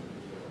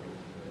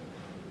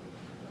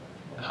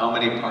 How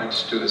many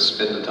parts to a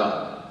spin the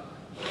top?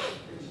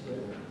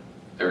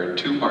 There are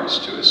 2 parts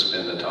to a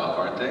spin the top,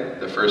 aren't they?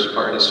 The first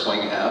part is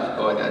swing half.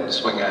 Go ahead,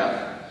 swing half.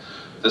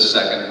 The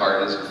second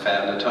part is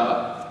fan the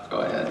top.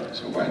 Go ahead.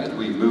 So why did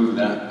we move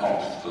that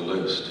off the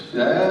list?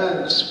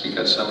 Yeah, it's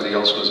because somebody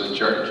else was in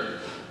charge.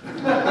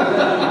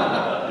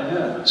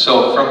 yeah.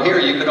 So from here,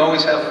 you could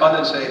always have fun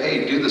and say,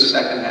 hey, do the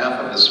second half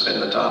of the spin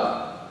the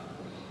top,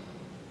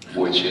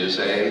 which is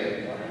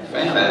a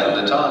fan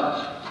the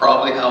top.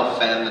 Probably how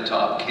fan the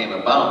top came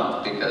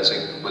about, because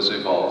it was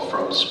evolved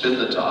from spin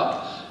the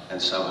top,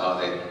 and somehow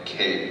they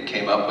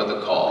came up with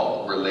a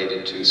call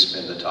related to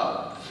spin the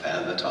top,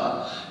 fan the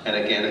top. And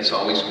again, it's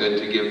always good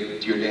to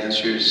give your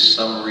dancers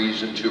some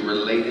reason to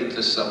relate it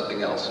to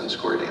something else, and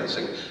square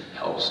dancing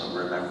helps them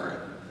remember it.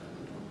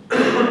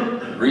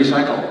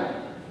 Recycle.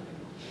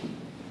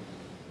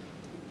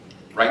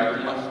 Right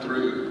and left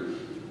through.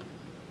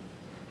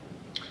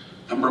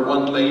 Number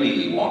 1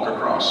 lady, walk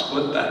across,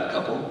 split that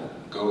couple,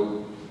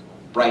 go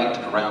right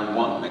around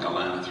 1, make a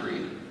line of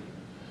 3.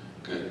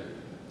 Good.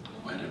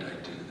 Why did I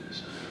do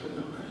this? I have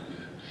no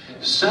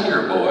idea.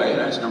 Center boy,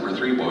 that's number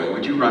 3 boy,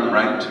 would you run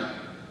right?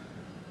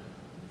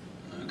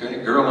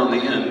 Okay, girl on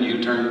the end,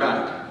 you turn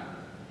back.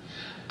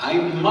 I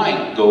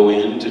might go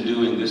into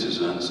doing, this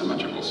is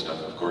unsymmetrical stuff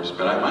of course,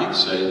 but I might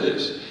say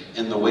this.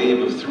 In the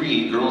wave of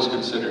 3, girls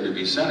considered to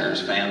be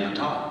centers fan the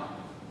top.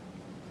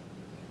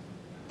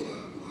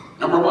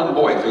 Number 1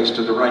 boy, face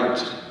to the right,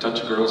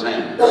 touch girl's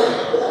hand.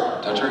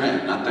 Touch her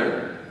hand, not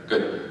there.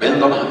 Good.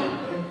 Bend the line.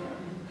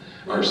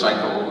 Or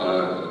cycle,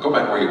 go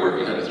back where you were.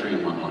 You had a 3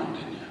 in 1 line,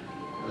 didn't you?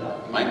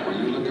 Mike, were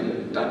you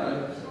looking that way?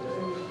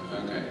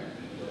 Okay.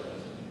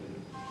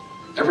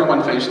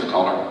 Everyone face the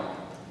collar.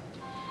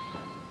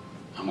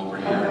 I'm over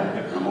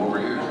here. I'm over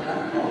here.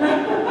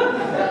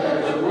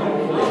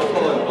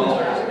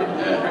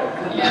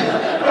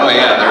 Yeah. Oh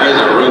yeah, there is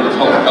a room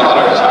full of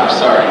collars. I'm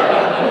sorry.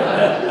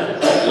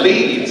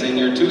 Leads in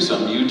your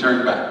twosome, you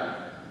turn back.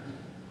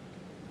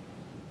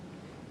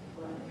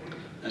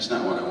 That's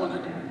not what I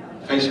wanted.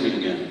 Face me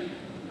again.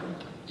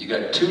 You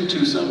got 2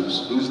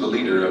 twosomes. Who's the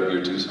leader of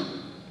your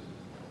twosome?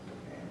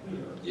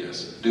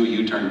 Yes. Do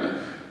you turn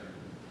back?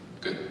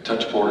 Good.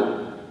 Touch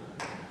quarter.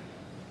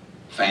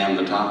 Fan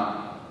the top.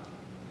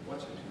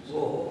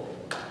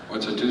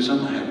 What's a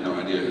twosome? I have no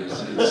idea.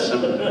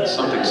 It's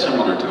something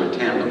similar to a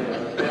tandem.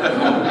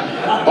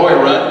 Boy,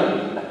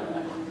 run.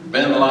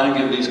 Bend the line.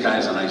 Give these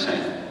guys a nice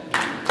hand.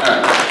 All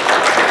right.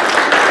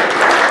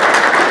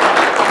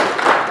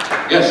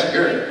 Yes,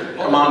 Gary.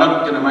 Come on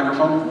up. Get a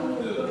microphone.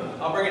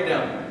 I'll bring it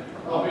down.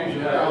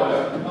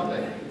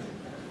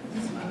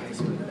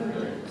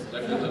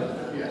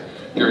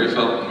 Gary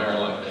Felton,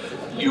 Maryland.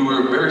 You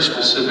were very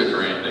specific,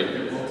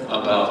 Randy,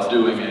 about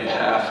doing a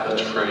half a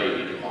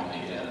trade on the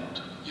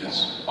end.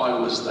 Yes. Why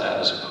was that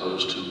as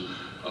opposed to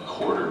a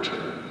quarter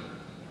turn?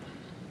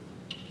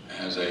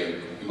 As a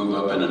move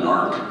up in an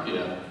arc.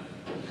 Yeah.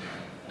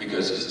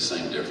 Because it's the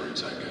same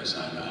difference, I guess.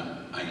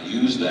 I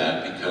use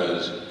that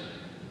because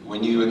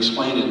when you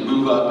explain it,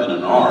 move up in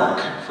an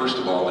arc, first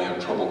of all, they have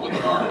trouble with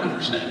an arc,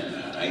 understanding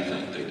that. I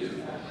think they do.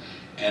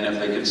 And if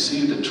they could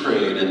see the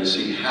trade and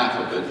see half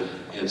of it,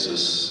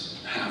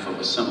 it's half of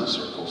a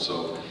semicircle.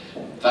 So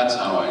that's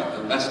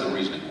that's the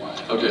reasoning why.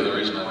 Okay, the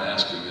reason I'm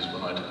asking is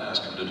when I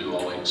ask them to do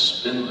all 8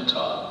 spin the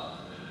top,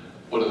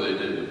 what do?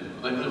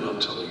 They move up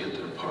till they get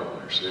their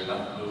partners. They're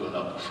not moving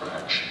up a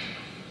fraction.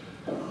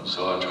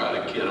 So I try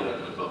to get them to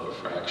move up a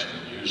fraction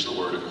and use the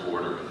word a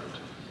quarter.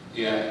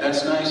 Yeah,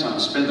 that's nice on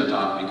spin the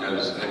top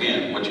because,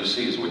 again, what you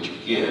see is what you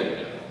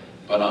get.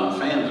 But on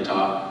fan the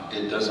top,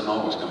 it doesn't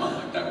always come out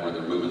like that where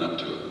they're moving up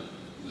to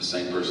the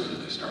same person that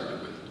they started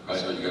with. Right?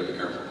 So you got to be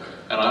careful there.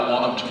 And I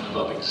want them to move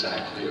up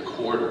exactly a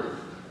quarter.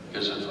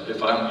 Because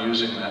if I'm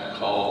using that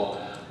call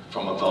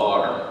from a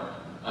VAR,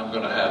 I'm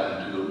going to have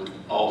them do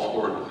all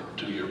 4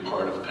 do your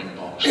part of ping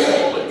pong,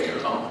 play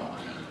your own.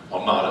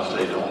 Well, not if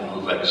they don't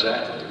move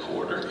exactly a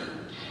quarter.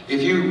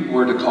 If you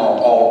were to call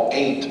all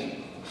 8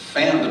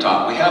 fan the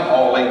top, we have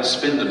all 8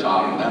 spin the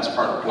top, and that's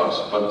part of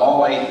plus, but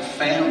all 8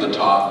 fan the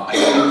top, I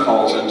think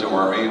falls into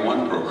our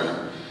A1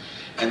 program.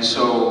 And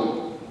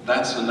so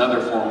that's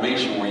another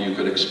formation where you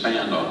could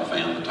expand on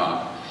fan the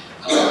top.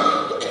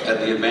 At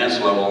the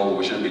advanced level,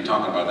 we shouldn't be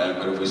talking about that,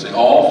 but if we say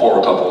all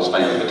 4 couples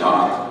fan the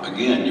top,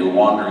 again, you're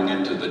wandering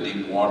into the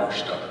deep water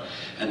stuff.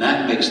 And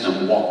that makes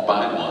them walk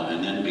by one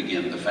and then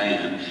begin the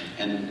fan.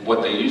 And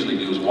what they usually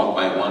do is walk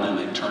by one and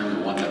they turn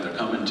the one that they're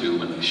coming to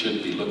when they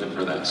should be looking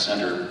for that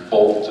center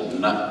bolt and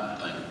nut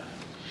thing.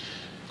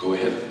 Go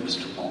ahead,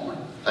 Mr. Palmer.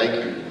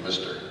 Thank you,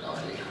 Mr.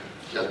 Dougherty.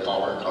 Jeff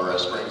Palmer, Colorado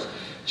Springs.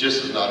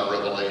 Just is not a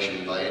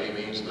revelation by any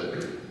means,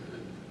 but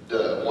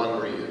the one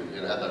where you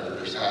have that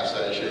there's half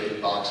sachet,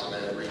 box and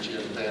then reach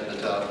in, fan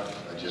the top.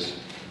 I just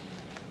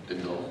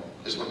didn't know.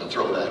 Just wanted to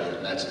throw that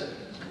in. That's it.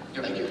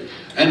 Thank you.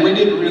 And we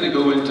didn't really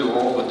go into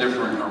all the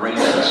different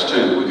arrangements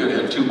too. We could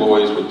have 2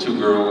 boys with 2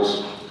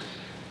 girls,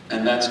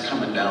 and that's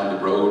coming down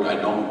the road. I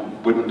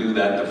wouldn't do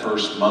that the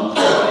first month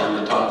in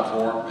the top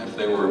 4. If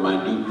they were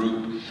my new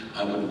group,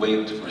 I would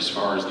wait for as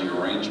far as the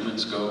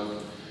arrangements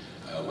go.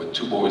 With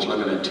 2 boys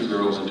looking at 2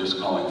 girls and just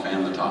calling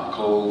fan the top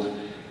cold.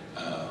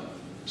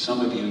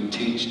 Some of you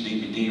teach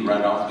DVD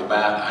right off the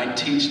bat. I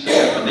teach the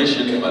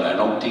definition, but I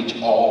don't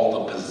teach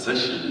all the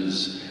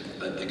positions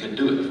that they could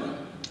do it from.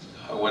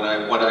 When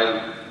I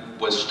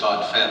was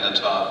taught fan the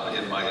top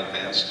in my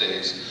advanced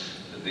days,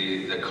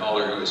 the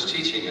caller who was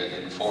teaching it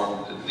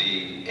informed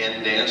the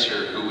end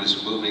dancer who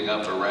was moving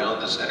up around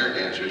the center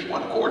dancers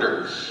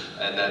 1/4,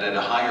 and that at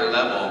a higher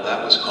level,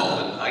 that was called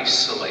an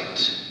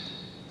isolate.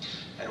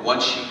 And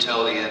once you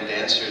tell the end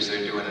dancers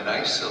they're doing an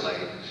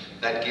isolate,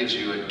 that gives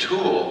you a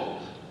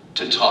tool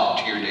to talk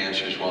to your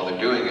dancers while they're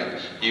doing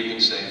it. You can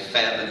say,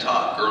 fan the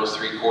top, girls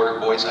 3/4,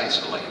 boys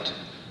isolate.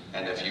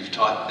 And if you've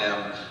taught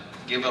them,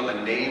 give them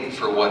a name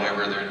for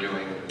whatever they're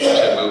doing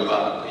to move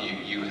up,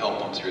 you help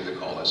them through the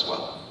call as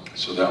well.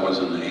 So that was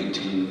in the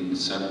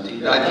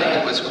 1870s? I think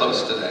it was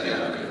close to that,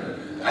 yeah.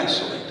 Okay.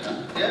 Isolate, huh?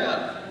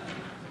 Yeah.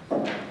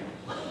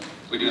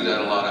 We do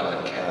that a lot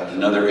up in Canada.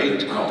 Another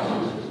 8 call.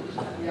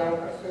 Yeah, I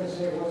was going to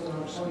say it wasn't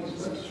on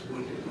Tony's list.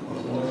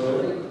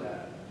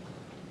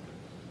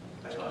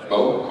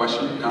 Oh,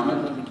 question,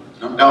 comment?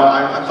 No,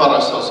 I thought I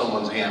saw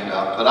someone's hand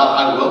up, but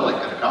I will make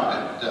a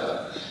comment.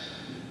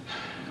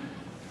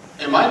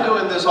 Am I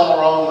doing this all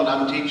wrong when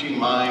I'm teaching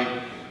my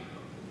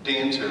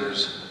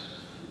dancers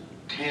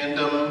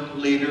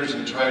tandem, leaders,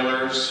 and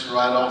trailers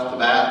right off the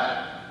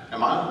bat?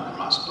 Am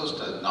I supposed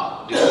to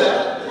not do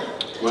that?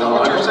 Is that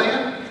what you're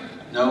saying?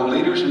 No,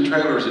 leaders and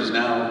trailers is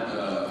now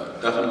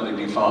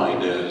definitely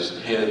defined as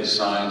heads,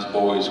 sides,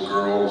 boys,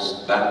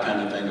 girls, that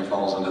kind of thing that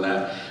falls into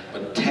that.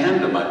 But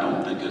tandem, I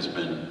don't think has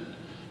been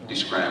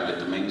described at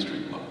the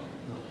mainstream level.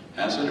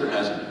 Has it or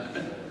hasn't it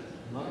been?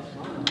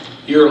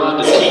 You're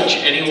allowed to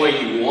teach any way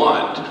you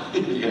want,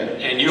 Yeah.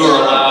 and you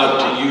are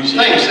allowed to use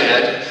Thanks,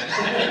 Ed.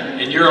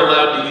 and you're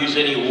allowed to use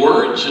any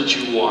words that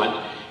you want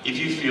if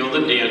you feel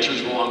the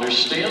dancers will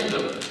understand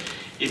them.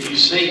 If you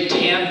say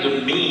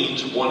tandem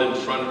means one in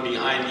front and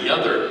behind the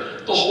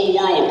other, the whole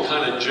world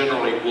kind of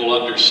generally will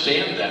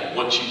understand that.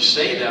 Once you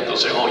say that, they'll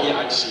say, oh yeah,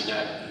 I've seen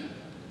that in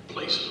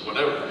places,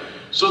 whatever.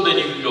 So then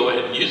you can go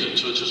ahead and use it.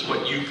 So it's just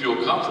what you feel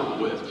comfortable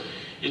with.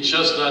 It's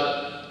just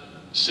not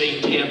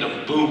saying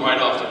tandem, boom, right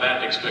off the bat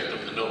and expect them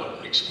to know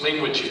it.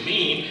 Explain what you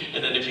mean,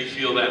 and then if you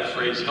feel that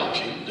phrase helps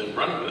you, then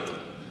run with it.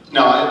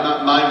 No,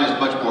 mine is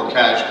much more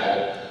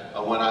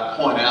casual. When I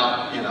point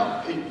out, you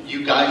know,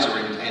 you guys are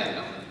in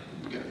tandem.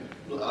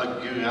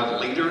 You got a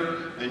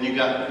leader, and you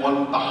got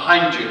one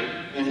behind you,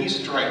 and he's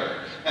a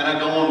trailer. And I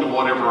go on to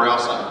whatever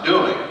else I'm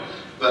doing,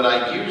 but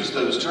I use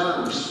those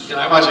terms. And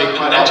I would say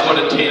that's what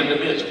a tandem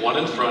is, one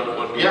in front,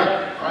 one behind.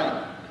 Yeah,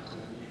 right.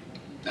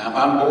 Now, if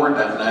I'm bored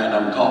that night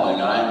I'm calling,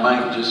 I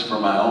might, just for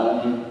my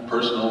own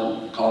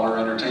personal caller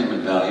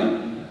entertainment value,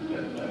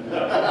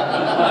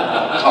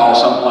 call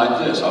something like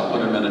this. I'll put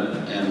them in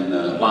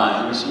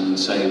lines and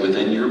say,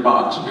 within your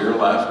box, veer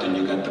left, and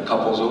you got the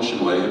couples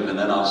ocean wave, and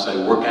then I'll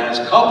say, work as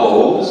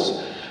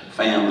couples,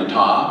 fan the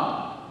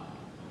top,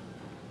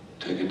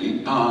 take a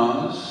deep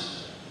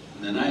pause,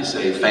 and then I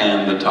say,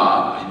 fan the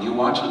top, and you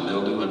watch them,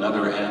 they'll do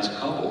another as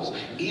couples,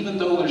 even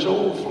though there's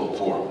overflow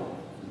for them.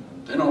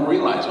 They don't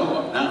realize,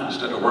 oh, now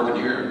instead of working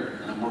here,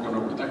 I'm working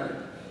over there.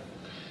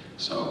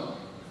 So,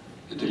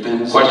 it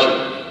depends.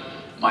 Question.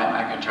 Mike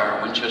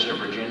McIntyre, Winchester,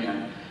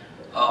 Virginia.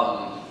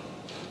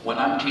 When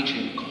I'm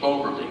teaching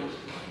Cloverleaf,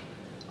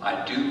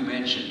 I do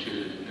mention to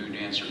the new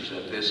dancers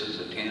that this is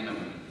a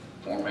tandem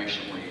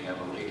formation where you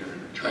have a leader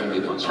and a trailer.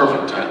 That'd be the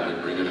perfect time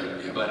to bring it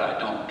up. Yeah. But I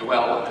don't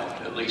dwell on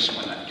it, at least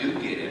when I do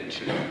get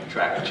into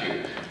track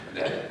 2,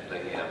 that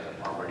they have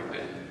already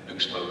been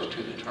exposed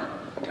to the term,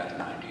 got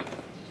an idea.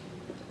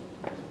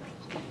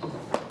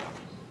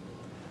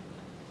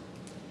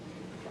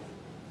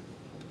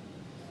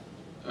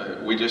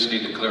 We just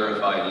need to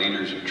clarify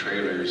leaders and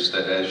trailers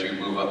that as you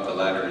move up the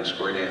ladder in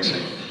square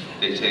dancing,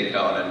 they take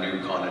on a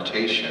new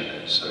connotation.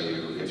 And so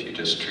if you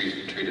just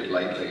treat it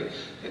lightly,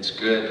 it's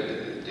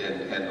good.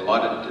 And a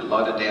lot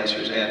of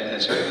dancers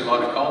and certainly a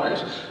lot of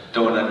callers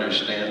don't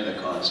understand the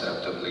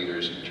concept of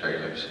leaders and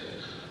trailers.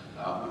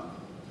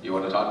 You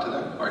want to talk to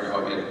them, or you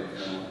want me to?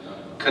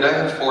 Could I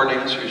have 4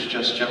 dancers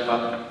just jump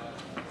up?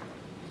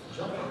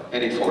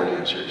 Any 4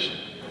 dancers?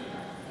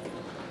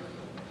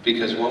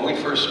 Because when we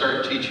first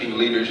start teaching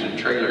leaders and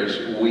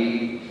trailers,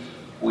 we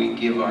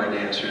give our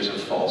dancers a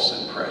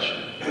false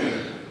impression.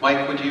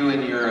 Mike, would you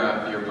and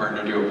your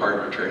partner do a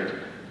partner trade?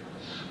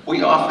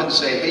 We often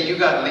say, hey, you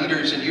got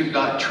leaders and you've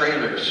got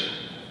trailers.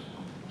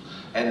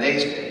 And they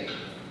say,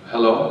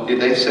 hello?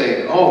 They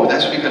say, oh,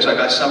 that's because I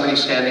got somebody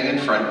standing in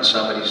front and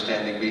somebody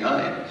standing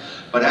behind.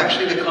 But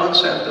actually the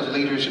concept of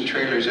leaders and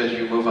trailers as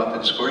you move up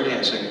in square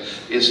dancing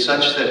is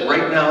such that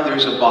right now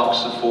there's a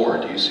box of 4.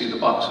 Do you see the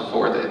box of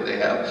 4 that they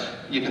have?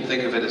 You can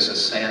think of it as a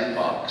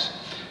sandbox.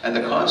 And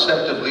the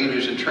concept of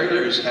leaders and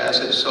trailers has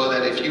it so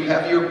that if you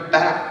have your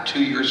back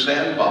to your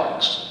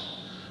sandbox,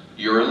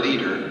 you're a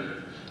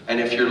leader. And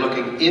if you're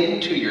looking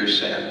into your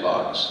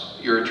sandbox,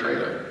 you're a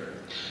trailer.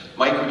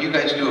 Mike, would you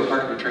guys do a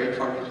partner trade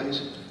for me,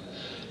 please?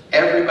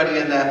 Everybody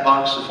in that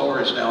box of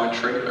 4 is now a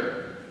trailer.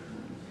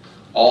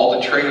 All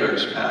the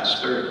trailers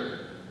pass through.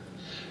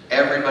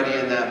 Everybody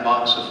in that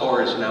box of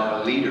 4 is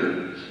now a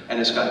leader, and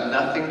it's got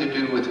nothing to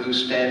do with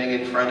who's standing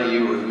in front of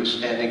you or who's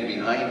standing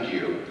behind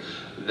you,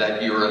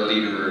 that you're a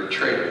leader or a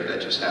trailer.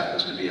 That just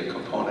happens to be a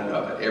component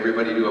of it.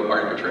 Everybody do a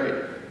partner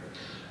trade.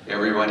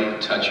 Everybody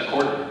touch a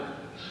quarter.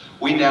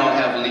 We now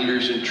have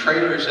leaders and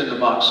trailers in the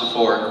box of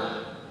four,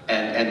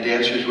 and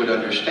dancers would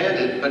understand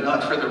it, but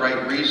not for the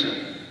right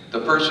reason. The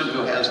person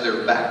who has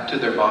their back to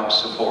their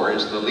box of four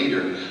is the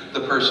leader.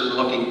 The person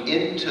looking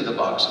into the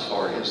box of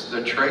four is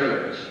the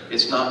trailer.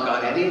 It's not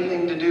got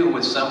anything to do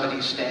with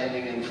somebody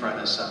standing in front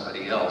of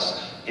somebody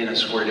else in a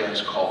square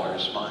dance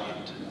caller's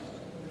mind.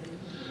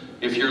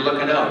 If you're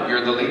looking out,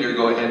 you're the leader,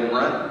 go ahead and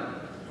run.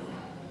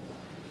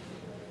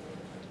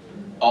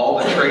 All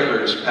the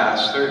trailers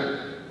pass through.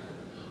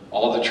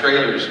 All the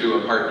trailers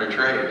do a partner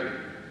trade.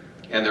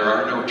 And there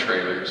are no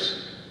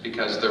trailers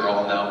because they're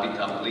all now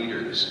become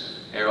leaders.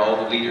 And all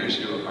the leaders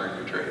do a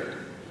partner trade.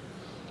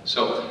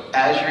 So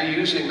as you're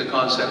using the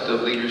concept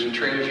of leaders and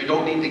trailers, you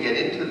don't need to get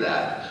into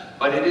that.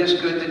 But it is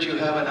good that you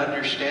have an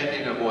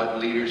understanding of what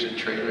leaders and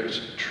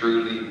trailers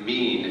truly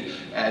mean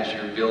as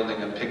you're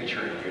building a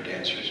picture in your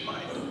dancer's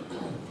mind.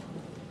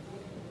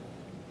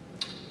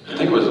 I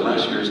think it was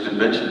last year's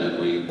convention that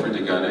we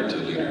really got into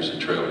leaders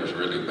and trailers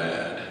really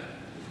bad.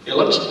 Yeah,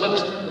 let's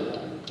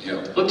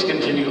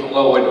continue.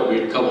 Oh, wait, we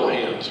had a couple of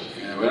hands.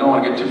 Yeah, we don't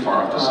want to get too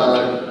far off the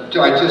subject.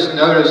 I just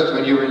noticed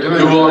when you were doing...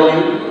 Who are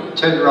you?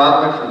 Ted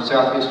Rotman from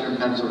southeastern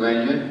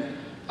Pennsylvania.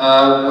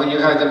 When you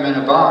had them in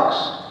a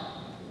box,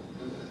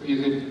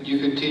 you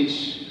could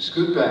teach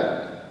scoot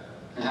back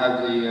and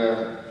have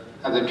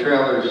the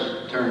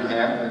trailers turn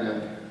half and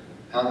the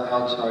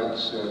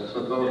outsides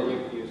flip over. You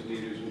use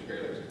leaders and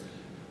trailers.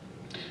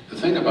 The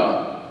thing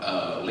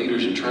about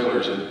leaders and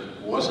trailers, it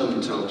wasn't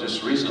until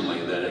just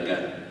recently that it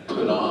got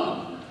put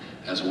on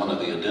as one of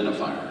the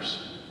identifiers.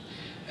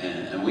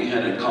 And we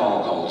had a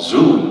call called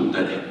Zoom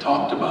that had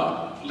talked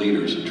about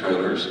leaders and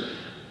trailers,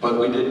 but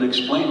we didn't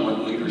explain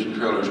what leaders and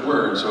trailers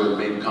were, and so it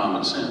made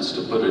common sense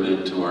to put it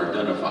into our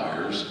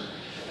identifiers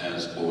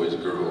as boys,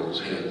 girls,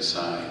 head,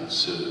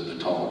 sides, the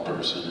tall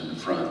person in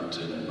front,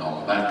 and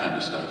all of that kind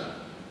of stuff.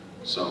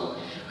 So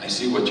I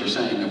see what you're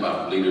saying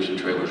about leaders and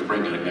trailers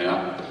bringing it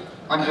up.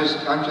 I'm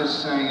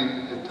just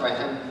saying that I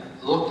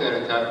hadn't looked at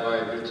it that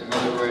way, but it's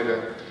another way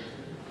to...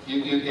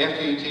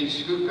 after you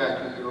teach scoot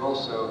back, you could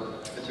also,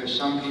 if there's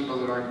some people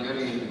that aren't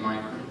getting it, you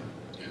might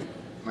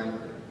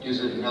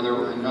use it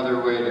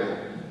another way to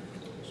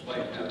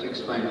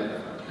explain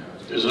it.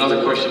 There's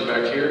another question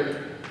back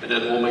here, and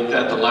then we'll make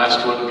that the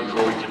last one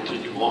before we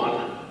continue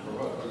on.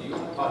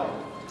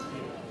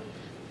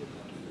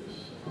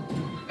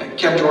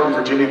 Ken Jordan,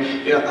 Virginia.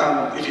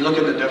 Yeah, if you look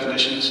at the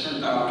definitions,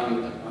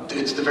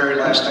 it's the very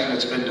last thing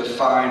that's been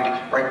defined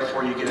right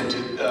before you get into,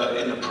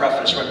 in the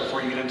preface, right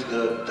before you get into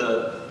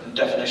the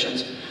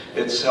definitions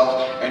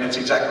itself, and it's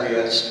exactly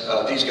as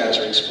these guys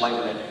are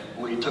explaining it.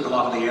 We took a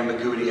lot of the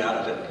ambiguity out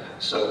of it,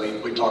 so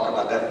we talk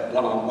about that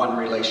one-on-one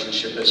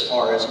relationship as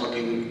far as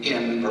looking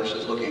in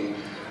versus looking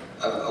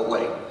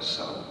away.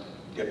 So,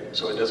 yep,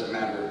 so it doesn't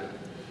matter.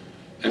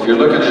 If you're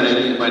looking at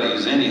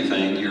anybody's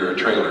anything, you're a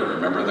trailer.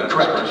 Remember that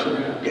Correct.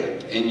 expression? Yeah.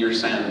 In your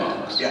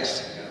sandbox.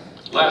 Yes.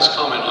 Last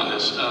comment on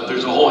this.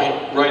 There's a whole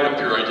right up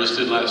here I just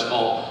did last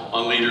fall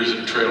on leaders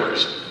and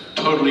trailers.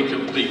 Totally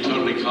complete,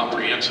 totally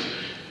comprehensive.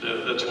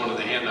 That's one of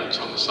the handouts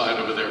on the side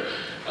over there.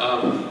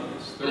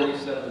 It's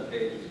 37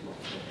 pages.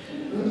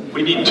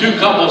 We need two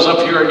couples up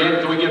here again.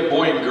 Can we get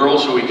boy and girl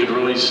so we can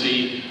really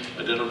see,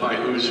 identify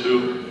who's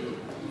who?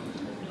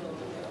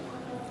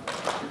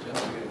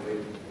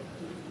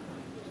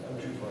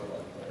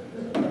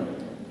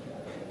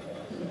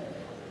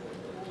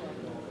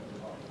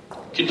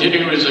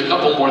 Continuing, there's a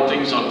couple more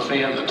things on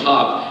fan the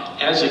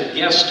top. As a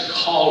guest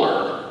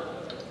caller,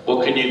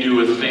 what can you do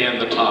with fan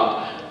the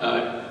top?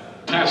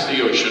 Pass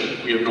the ocean.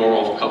 We have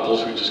normal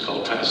couples, we just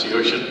call it pass the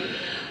ocean.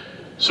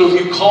 So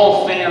if you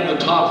call fan the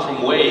top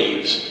from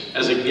waves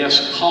as a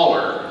guest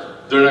caller,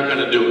 they're not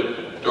going to do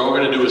it. They're all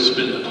going to do is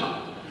spin the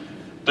top.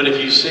 But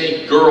if you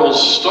say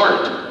girls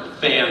start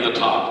fan the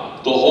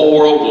top, the whole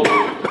world will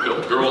do it.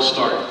 Go, girls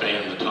start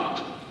fan the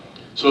top.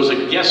 So as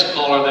a guest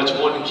caller, that's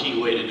one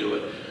key way to do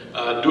it.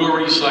 Do a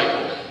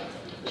recycle.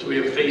 So we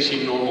have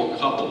facing normal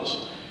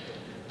couples.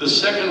 The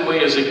second way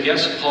is a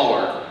guest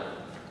caller,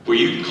 where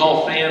you can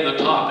call fan the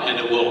top and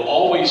it will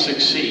always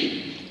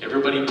succeed.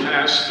 Everybody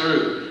pass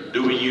through.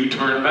 Do a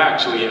U-turn back.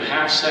 So we have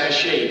half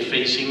sashayed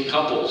facing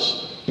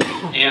couples.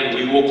 And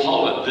we will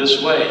call it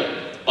this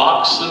way.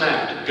 Box and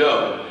act.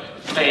 Go.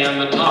 Fan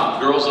the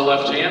top. Girls the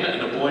left hand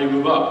and the boy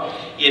move up.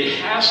 It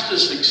has to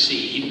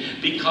succeed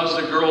because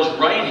the girl's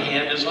right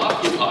hand is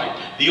occupied.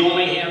 The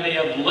only hand they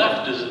have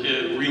left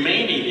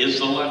remaining is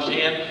the left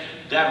hand.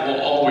 That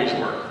will always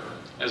work.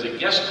 As a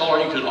guest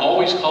caller, you can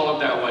always call it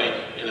that way,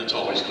 and it's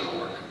always going to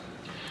work.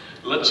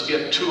 Let's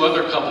get two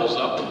other couples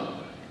up.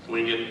 Can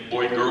we get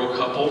boy-girl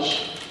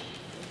couples?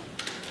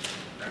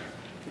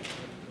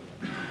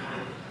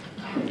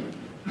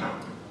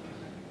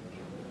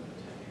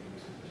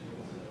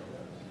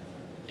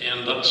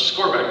 And let's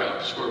score back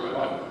up, score back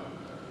up.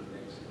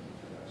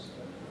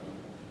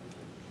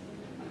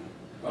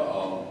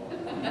 Uh-oh.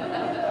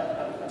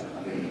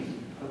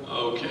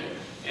 Okay,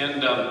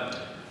 and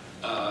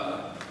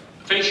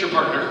face your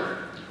partner,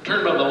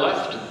 turn by the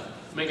left,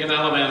 make an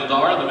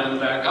alamandar, the men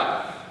back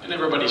up, and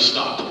everybody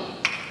stop.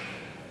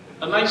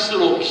 a nice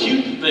little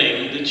cute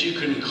thing that you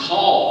can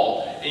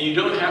call, and you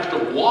don't have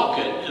to walk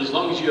it as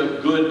long as you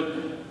have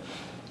good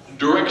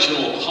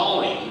directional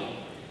calling,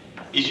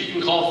 is you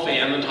can call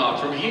fan the top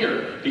from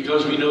here,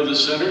 because we know the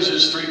centers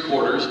is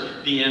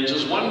 3/4, the ends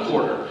is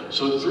 1/4.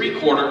 So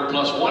 3/4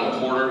 plus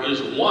 1/4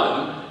 is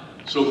 1.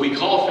 So if we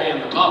call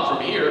fan the top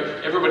from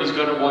here, everybody's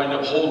going to wind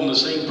up holding the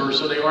same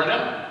person they are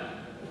now.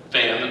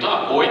 Fan the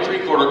top. Boy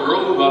 3/4,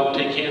 girl move up,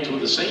 take hands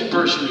with the same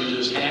person you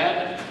just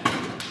had,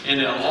 and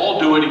they'll all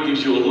do it. It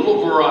gives you a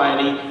little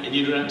variety, and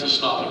you don't have to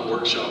stop and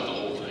workshop the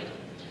whole thing.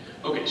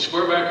 Okay,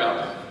 square back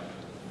up.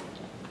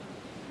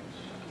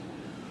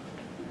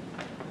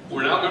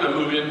 We're now going to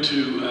move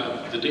into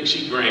the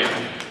Dixie Grand.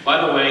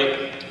 By the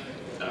way,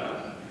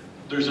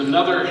 there's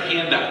another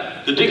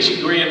handout. The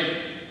Dixie Grand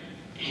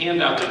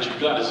handout that you've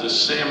got is a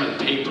salmon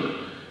paper.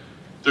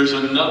 There's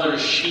another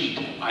sheet.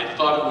 I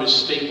thought it was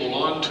stapled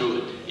onto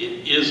it.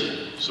 It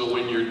isn't. So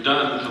when you're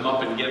done, come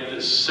up and get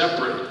this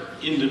separate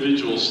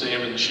individual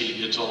salmon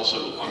sheet. It's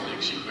also on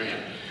Dixie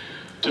Grand.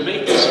 To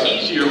make this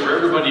easier for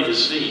everybody to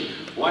see,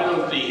 why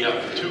don't the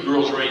two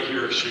girls right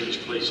here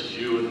exchange places,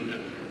 you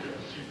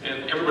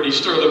and everybody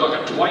stir the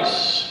bucket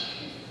twice.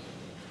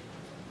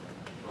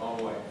 Wrong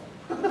way.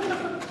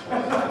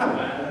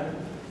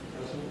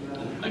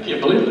 I can't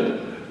believe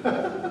that.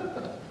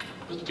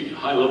 Must be a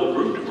high-level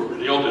group where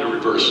they all did a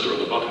reverse stir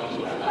the bucket.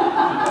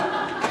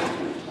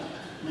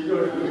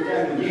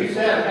 You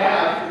said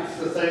half, it's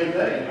the same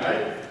thing,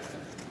 right?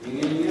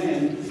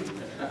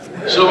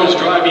 So is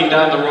driving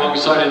down the wrong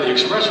side of the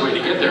expressway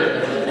to get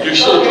there. You're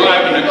still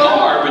driving a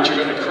car, but you're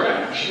going to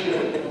crash.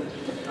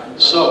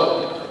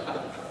 So,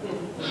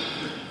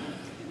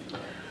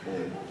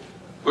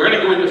 we're going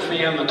to go into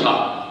fan the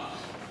top.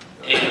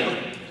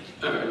 And,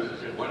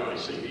 why do I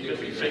say, you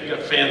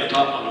got fan the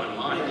top on my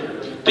mind here.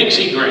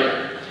 Dixie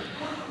Grand.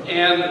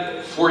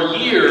 And for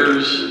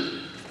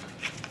years,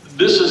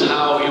 this is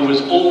how it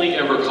was only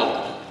ever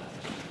called.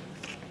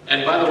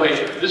 And by the way,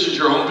 this is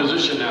your home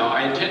position now.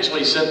 I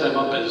intentionally set them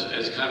up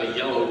as kind of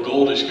yellow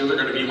goldish because they're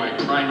going to be my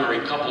primary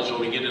couples when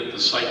we get into the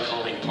sight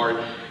calling part.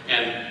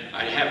 And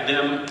I have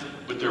them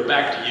with their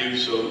back to you,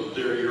 so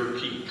they're your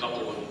key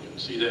couple and you can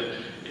see them.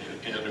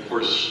 And of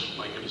course,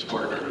 Mike and his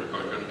partner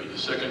are going to be the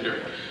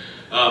secondary.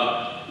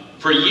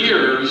 For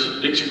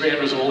years, Dixie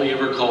Grand was only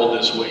ever called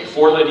this way.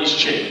 4 ladies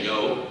chain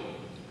go.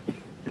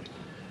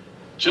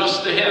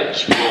 Just the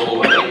heads roll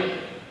away.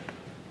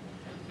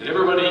 And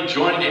everybody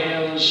join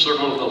hands,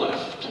 circle to the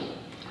left.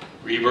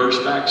 Reverse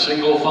back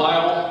single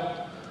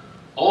file.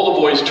 All the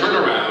boys turn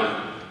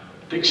around.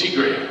 Dixie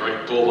Grand,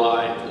 right bull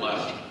by,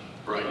 left,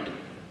 right,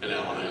 and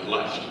Allen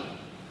left.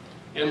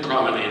 And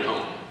promenade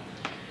home.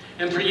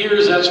 And for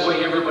years, that's the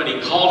way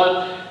everybody called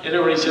it. And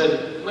everybody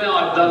said, well,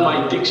 I've done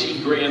my Dixie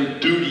Grand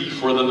duty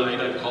for the night.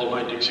 I've called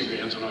my Dixie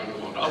Grands and I can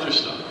go on to other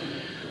stuff.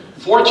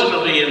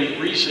 Fortunately,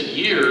 in recent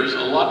years, a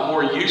lot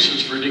more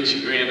uses for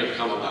Dixie Grand have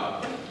come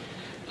about.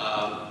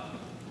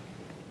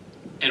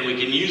 And we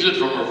can use it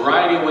from a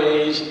variety of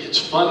ways. It's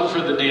fun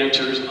for the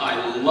dancers. I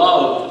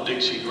love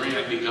Dixie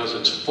Grand because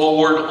it's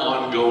forward,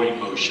 ongoing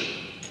motion.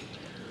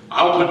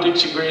 I'll put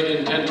Dixie Grand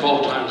in 10,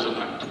 12 times a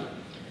night.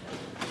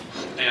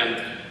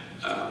 And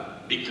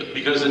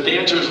because the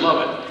dancers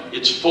love it.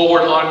 It's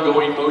forward,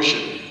 ongoing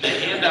motion. The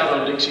handout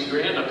on Dixie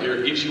Grand up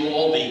here gives you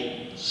all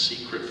the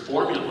secret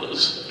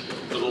formulas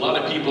that a lot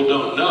of people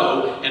don't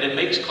know, and it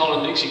makes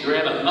calling Dixie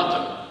Grand a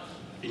nothing.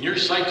 In your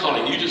sight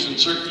calling, you just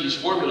insert these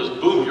formulas,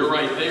 boom, you're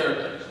right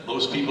there.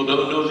 Most people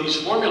don't know these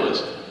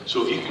formulas.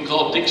 So if you can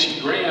call Dixie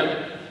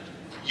Grand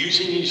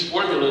using these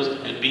formulas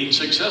and being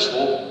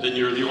successful, then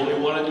you're the only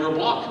one in your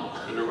block.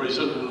 And everybody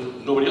says, well,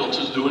 nobody else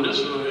is doing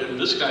this, and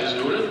this guy's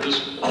doing it, this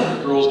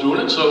girl's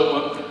doing it,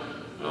 so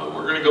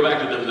we're going to go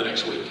back to them the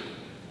next week.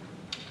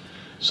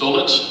 So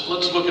let's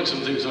look at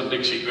some things on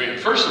Dixie Grand.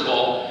 First of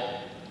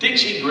all,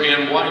 Dixie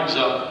Grand winds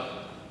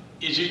up,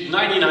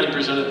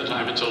 99% of the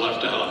time it's a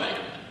left element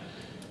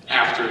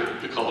after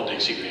the call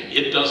Dixie Grand.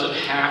 It doesn't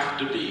have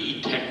to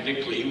be,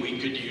 technically, we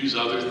could use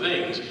other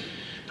things.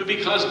 But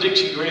because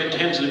Dixie Grand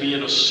tends to be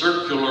in a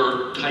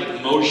circular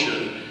type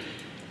motion,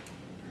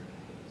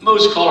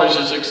 most callers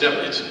just accept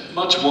it's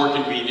much more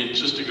convenient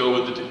just to go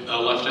with the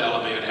left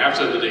element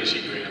after the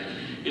Dixie Grand.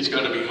 It's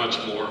going to be much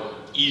more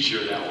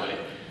easier that way.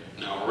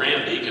 Now,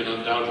 Randy can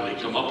undoubtedly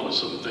come up with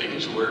some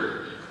things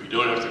where we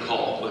don't have to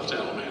call left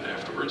element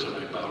afterwards, and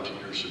I bow to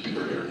your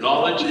superior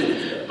knowledge,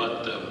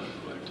 but I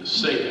have to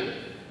say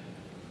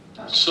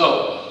that.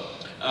 So,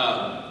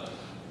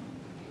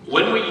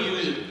 when we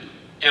use it,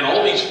 and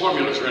all these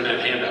formulas are in that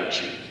handout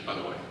sheet, by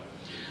the way.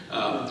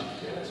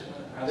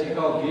 Are they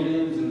called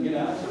get-ins and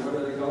get-outs, or what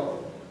are they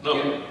called?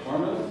 No.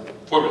 Formulas?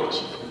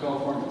 Formulas. They're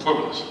called formulas.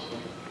 Formulas.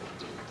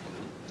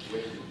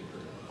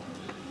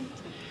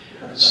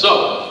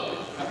 So,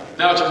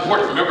 now it's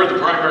important. Remember the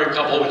primary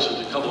couple, which is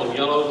the couple in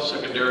yellow,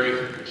 secondary,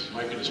 it's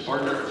Mike and his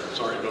partner.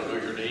 Sorry, I don't know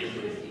your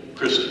name.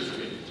 Christy for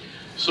me.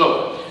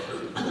 So,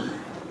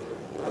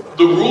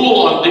 the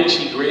rule on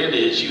Dixie Grand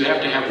is you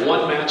have to have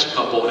one matched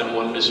couple and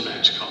one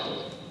mismatched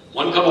couple.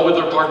 One couple with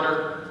their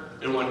partner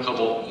and one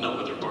couple not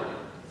with their partner.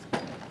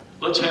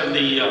 Let's have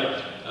the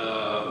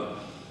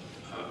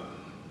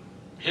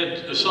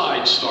head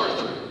aside star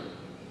through.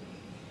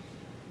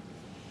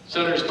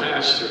 Centers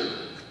pass through.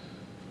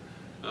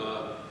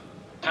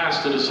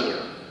 Pass to the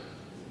center.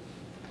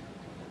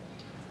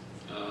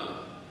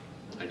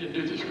 I didn't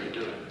do this right,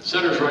 did I?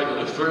 Center's right and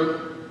left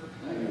through.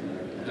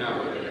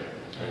 Now, okay.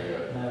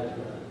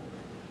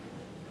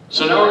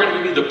 So now we're going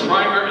to give you the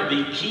primer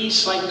and the key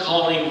site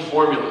calling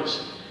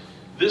formulas.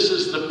 This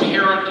is the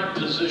parent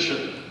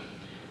position.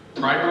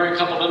 Primary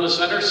couple in the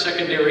center,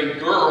 secondary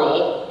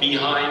girl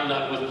behind,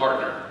 not with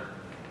partner.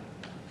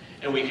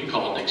 And we can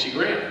call Dixie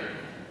Grand.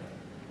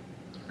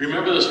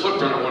 Remember this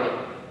footprint, I want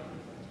to,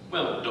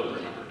 well, don't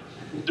remember.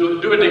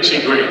 Do a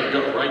Dixie Grand.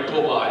 Go right,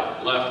 pull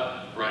by,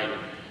 left, right.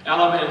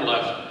 Allemande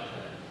left.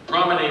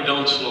 Promenade,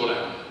 don't slow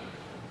down.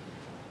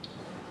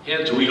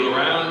 Heads wheel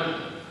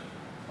around.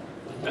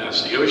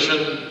 Past the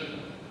ocean.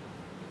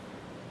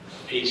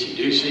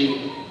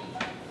 AC-doocy.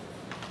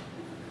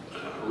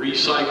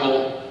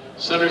 Recycle.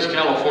 Center's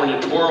California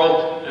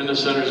twirl. And the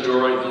centers go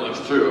right and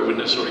left through. I wouldn't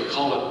necessarily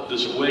call it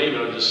this way,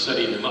 but I'm just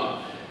setting them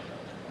up.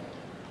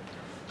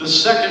 The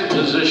second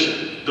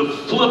position, the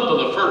flip of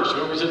the first.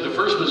 Remember we said the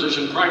first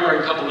position,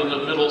 primary couple in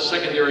the middle,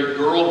 secondary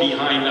girl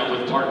behind, not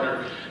with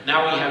partner.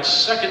 Now we have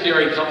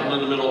secondary couple in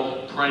the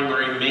middle,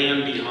 primary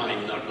man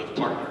behind, not with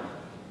partner.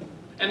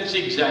 And it's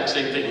the exact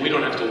same thing. We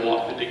don't have to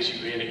walk the Dixie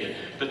Grand again,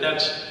 but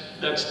that's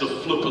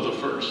the flip of the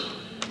first.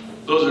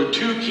 Those are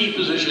two key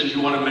positions.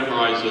 You want to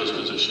memorize those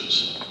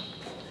positions.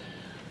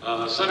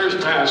 Centers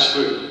pass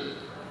through.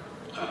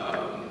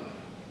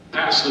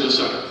 Pass to the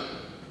center.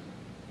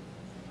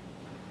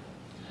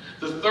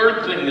 The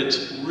third thing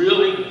that's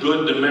really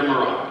good to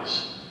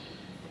memorize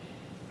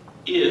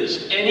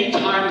is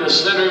anytime the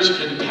centers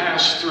can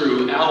pass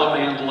through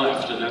Allemande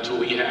left, and that's what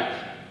we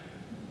have.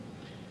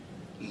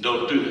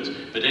 Don't do this.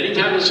 But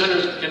anytime the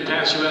centers can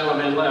pass through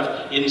Allemande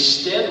left,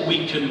 instead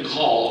we can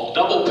call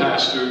double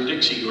pass through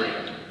Dixie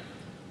Grand.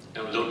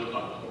 Now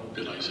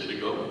did I say to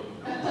go?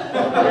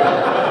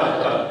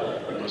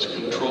 We must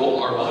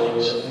control our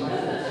bodies.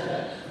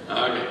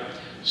 Okay,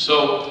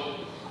 so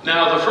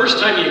now the first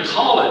time you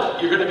call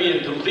it, you're going to be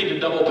in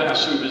completed double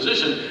pass through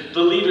position.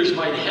 The leaders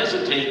might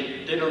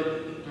hesitate. They don't know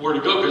where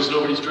to go because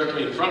nobody's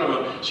directly in front of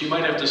them. So you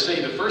might have to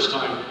say the first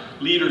time,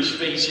 leaders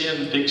face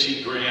in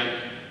Dixie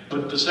Grand.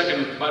 But the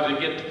second, by the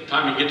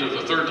time you get to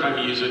the third time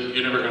you use it,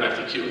 you're never going to have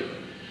to cue it.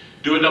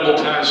 Do a double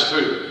pass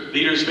through.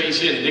 Leaders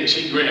face in,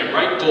 Dixie Grand,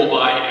 right pull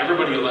by,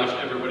 everybody left,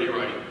 everybody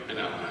right, and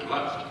Allemande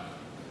left.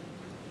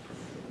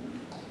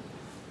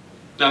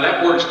 Now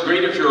that works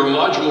great if you're a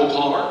module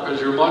caller,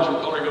 because you're a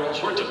module caller, you get all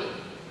sorts of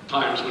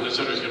times when the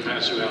centers can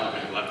pass through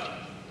Allemande left.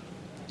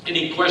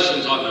 Any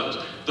questions on those?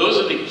 Those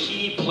are the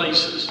key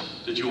places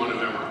that you want to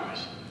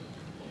memorize.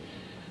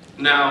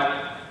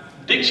 Now,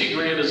 Dixie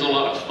Grand is a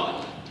lot of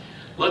fun.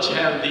 Let's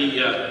have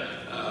the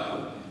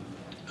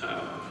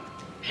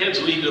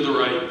heads lead to the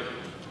right,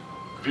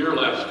 veer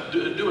left,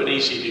 do an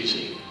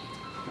AC-DC.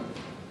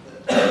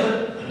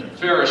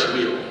 Ferris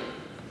wheel.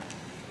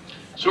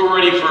 So we're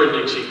ready for a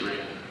Dixie Grand.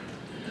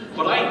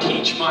 What I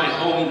teach my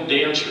home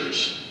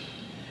dancers,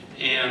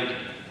 and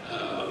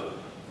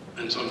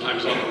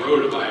sometimes on the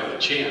road if I have a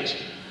chance,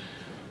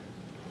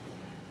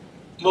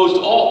 most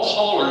all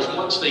callers,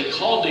 once they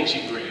call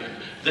Dixie Grand,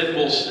 then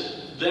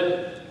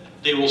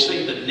they will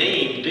say the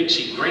name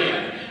Dixie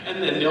Grand,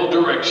 and then they'll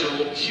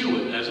directional cue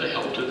it as a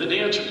help to the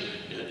dancers.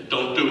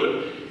 Don't do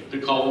it. The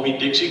call will be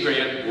Dixie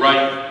Grand,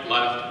 right,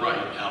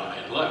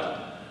 Allemande left.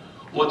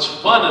 What's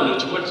fun, and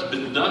it's what's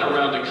been done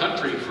around the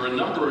country for a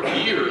number of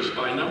years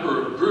by a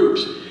number of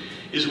groups,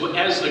 is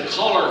as the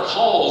caller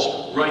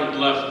calls right,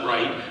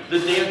 right, the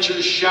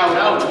dancers shout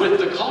out with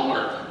the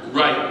caller,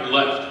 right,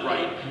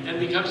 right, and it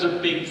becomes a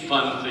big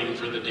fun thing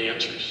for the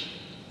dancers.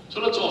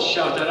 So let's all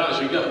shout that out as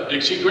we go.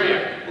 Dixie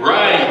Grand,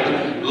 right,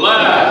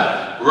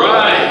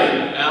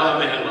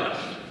 Allemande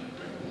left.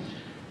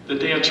 The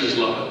dancers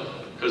love it,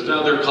 because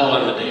now they're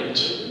calling the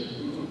dance.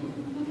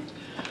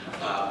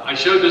 I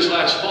showed this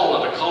last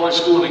fall at a caller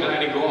school, and a guy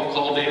had to go off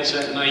call dance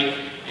that night,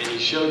 and he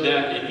showed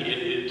that, and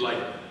it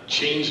like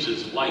changed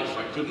his life.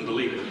 I couldn't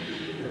believe it.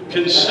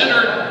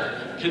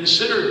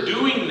 Consider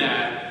doing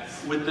that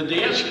with the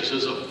dancers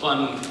as a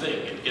fun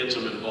thing. It gets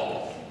them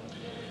involved.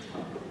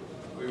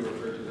 We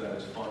refer to that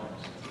as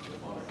phonics.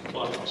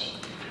 Phonics.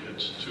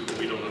 It's too,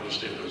 we don't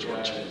understand those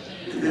words.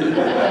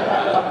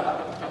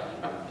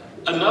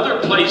 Another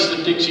place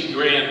that Dixie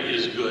Grand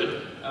is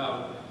good,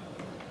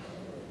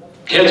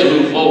 heads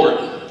move forward,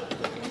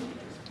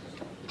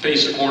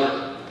 face the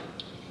corner.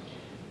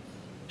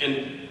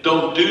 And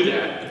don't do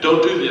that,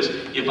 don't do this.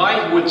 If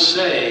I would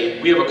say,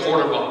 we have a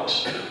corner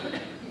box.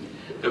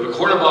 We have a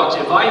corner box.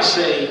 If I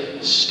say,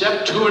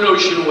 step to an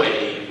ocean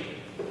wave,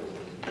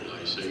 and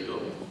I say go.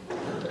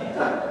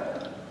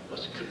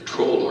 Let's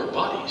control our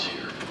bodies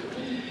here.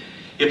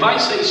 If I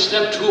say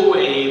step to a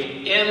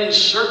wave and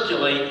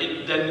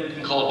circulate, then you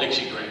can call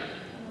Dixie Grand.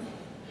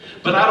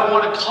 But I don't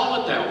want to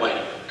call it that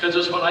way, because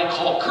it's what I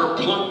call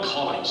kerplunk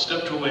calling.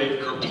 Step to a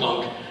wave,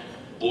 kerplunk.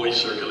 boys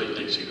circulate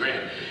Dixie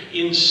Grand.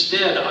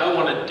 Instead, I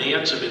want to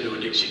dance them into a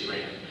Dixie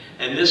Grand.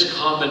 And this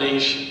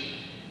combination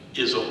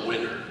is a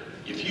winner.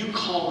 If you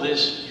call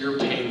this, your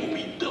pay will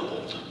be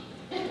doubled.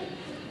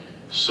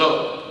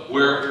 So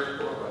we're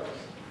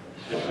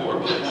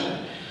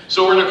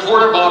So we're in a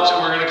quarter box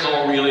and we're going to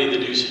call relay the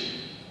deucey.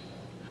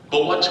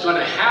 But what's going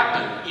to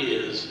happen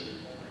is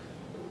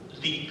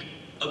the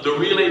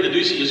relay the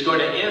deucey is going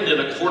to end in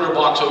a quarter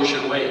box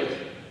ocean wave.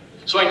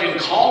 So I can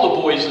call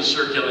the boys to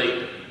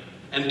circulate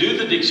and do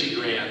the Dixie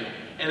Grand,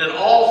 and it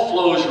all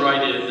flows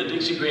right in. The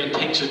Dixie Grand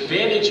takes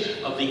advantage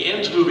of the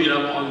ends moving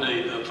up on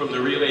the from the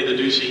relay the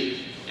deucey,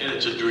 and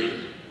it's a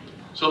dream.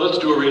 So let's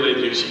do a relay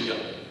the deucey, go.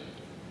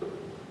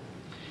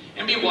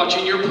 And be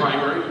watching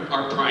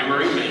our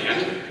primary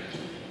man.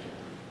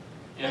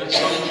 And at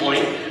some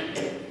point,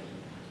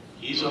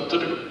 he's up to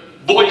the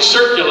boys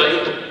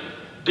circulate,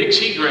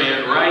 Dixie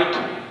Grand, right,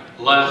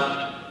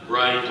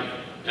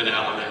 and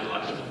Allemande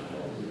left.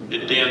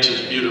 It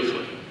dances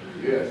beautifully.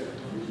 Yes.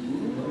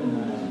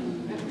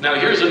 Now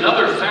here's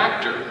another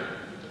factor.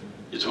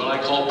 It's what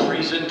I call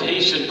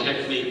presentation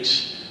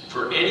techniques.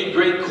 For any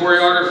great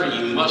choreography,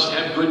 you must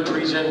have good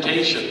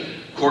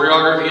presentation.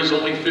 Choreography is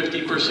only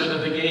 50%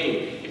 of the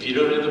game. If you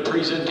don't have the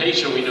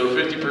presentation, we know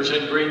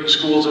 50% grade in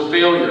school is a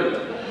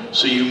failure.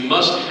 So you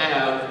must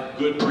have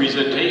good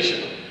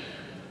presentation.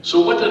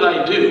 So what did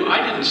I do?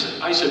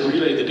 I said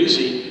relay the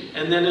deucey,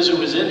 and then as it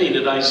was ending,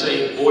 did I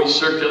say boys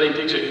circulate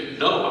Dixie?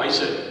 No, I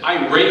said,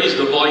 I raised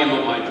the volume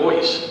of my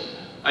voice.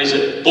 I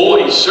said,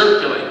 boys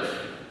circulate.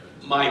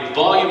 My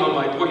volume of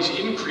my voice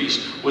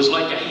increased, was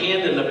like a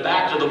hand in the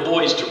back of the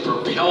boys to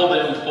propel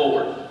them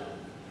forward.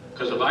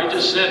 Because if I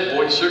just said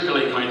boys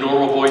circulate my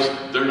normal voice,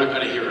 they're not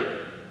going to hear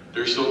it.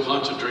 They're still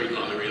concentrating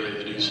on the relay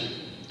the deucey.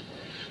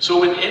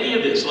 So in any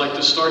of this, like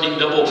the starting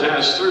double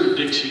pass through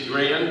Dixie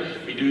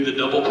Grand, we do the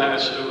double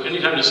pass through.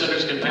 Anytime the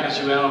centers can pass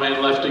you out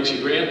and left Dixie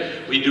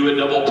Grand, we do a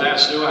double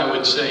pass through. I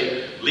would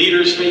say,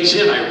 leaders face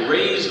in. I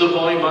raise the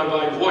volume of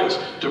my voice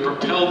to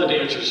propel the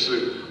dancers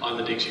through on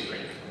the Dixie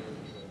Grand.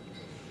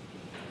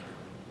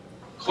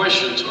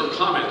 Questions or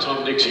comments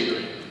on Dixie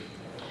Grand?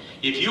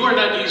 If you are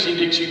not using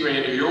Dixie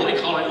Grand, or you're only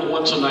calling it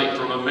once a night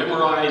from a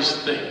memorized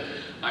thing,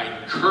 I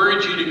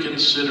encourage you to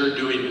consider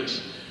doing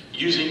this.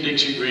 Using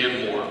Dixie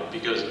Grand more,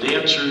 because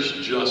dancers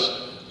just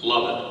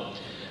love it.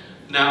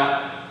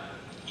 Now,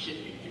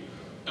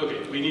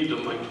 okay, we need the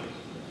mic.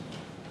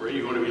 Ray,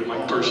 you want to be a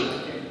mic person?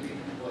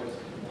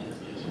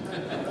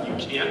 You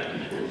can't.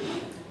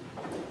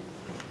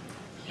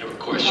 You have a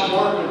question?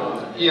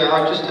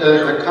 Yeah, just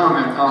a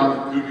comment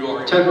on Who you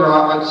are? Ted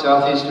Roberts,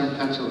 Southeastern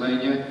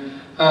Pennsylvania.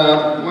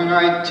 When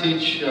I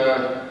teach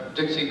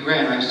Dixie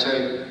Grand, I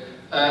say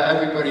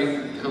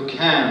everybody who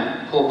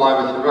can pull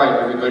by with the right,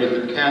 everybody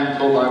who can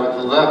pull by with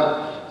the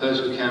left, those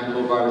who can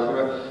pull by with the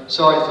right.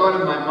 So I thought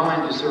in my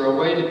mind, is there a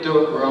way to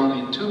do it where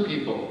only two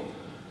people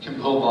can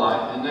pull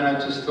by? And then I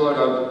just thought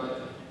of,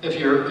 if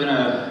you're in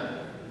a,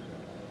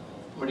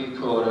 what do you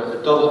call it,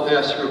 a double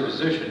pass-through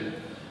position,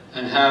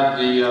 and have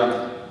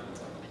the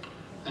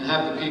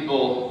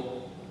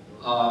people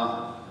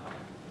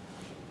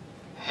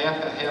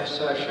half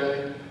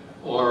sachet,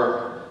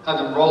 or have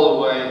them roll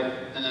away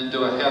and then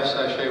do a half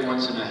sachet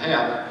once and a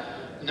half.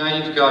 Now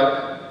you've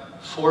got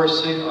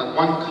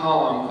one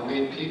column of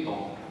 8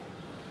 people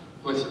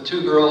with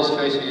 2 girls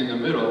facing in the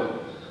middle.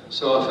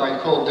 So if I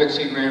call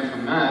Dixie Grand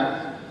from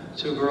that,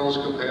 2 girls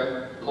could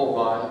pull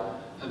by,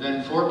 and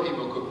then 4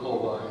 people could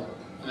pull by,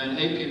 and then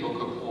 8 people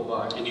could pull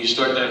by. And you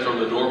start that from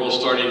the normal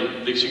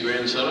starting Dixie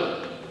Grand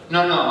setup?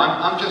 No,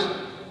 I'm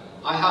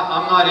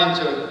not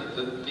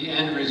into the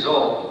end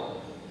result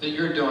that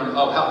you're doing.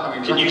 Oh, how come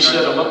you? Can you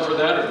set them up for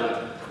that or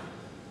not?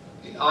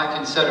 I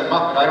can set them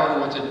up, but I don't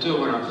know what to do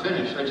when I'm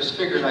finished. I just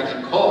figured I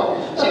can call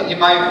it. See,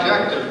 my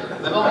objective,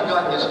 I've only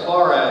gotten as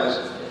far as,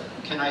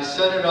 can I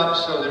set it up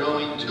so that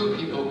only 2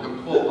 people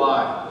can pull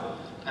by?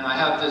 And I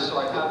have this,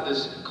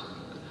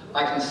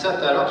 I can set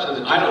that up so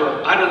that I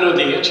don't know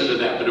the answer to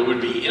that, but it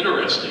would be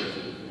interesting,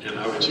 and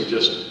I would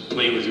suggest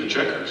playing with your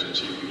checkers and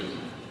see if you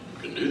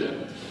can do that.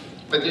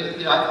 But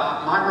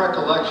my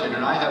recollection,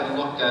 and I haven't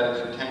looked at it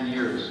for 10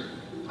 years,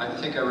 I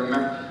think I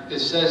remember, it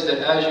says that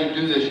as you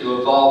do this,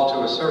 you evolve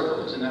to a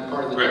circle. Isn't that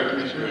part of the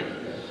definition? Right.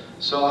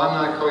 So I'm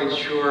not quite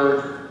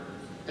sure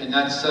in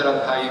that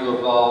setup how you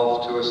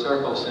evolve to a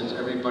circle, since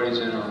everybody's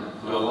in a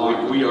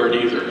line. We aren't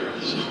either.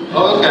 So.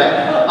 Oh, okay.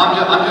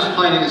 I'm just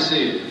planting a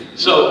seed.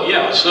 So,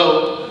 yeah,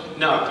 so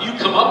now if you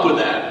come up with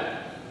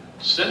that,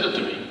 send it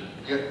to me.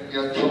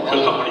 Because I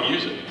want to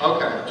use it.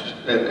 Okay.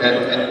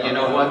 And you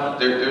know what?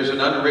 There's an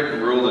unwritten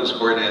rule in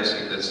square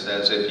dancing that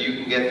says if you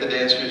can get the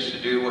dancers to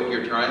do what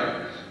you're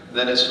trying,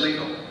 then it's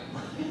legal.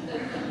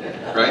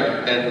 Right?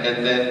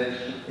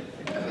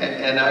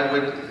 And I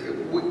would,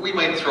 we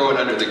might throw it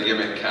under the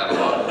gimmick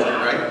catalog,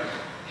 right?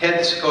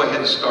 Heads, go ahead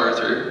and star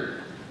through.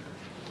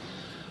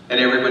 And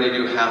everybody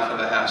do half of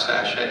a half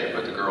sachet,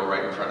 put the girl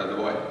right in front of the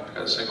boy,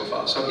 got a single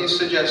file. So he's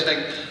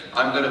suggesting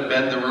I'm going to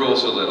bend the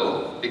rules a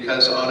little,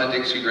 because on a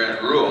Dixie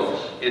Grand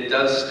rule, it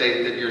does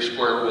state that your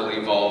square will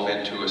evolve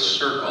into a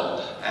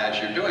circle as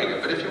you're doing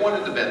it. But if you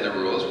wanted to bend the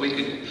rules, we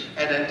could,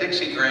 and a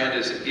Dixie Grand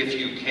is if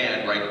you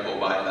can, right pull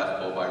by,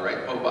 left pull by,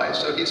 right pull by.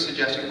 So he's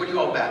suggesting, would you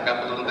all back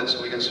up a little bit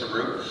so we get some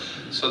room?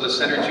 So the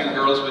center two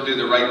girls would do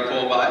the right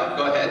pull by,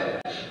 go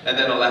ahead, and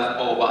then a left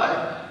pull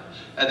by,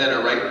 and then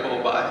a right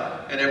pull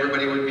by, and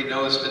everybody would be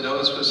nose to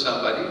nose with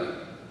somebody.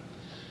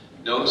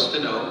 Nose to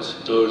nose.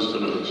 Nose to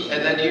nose.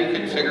 And then you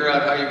can figure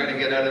out how you're going to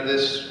get out of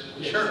this.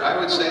 Sure, I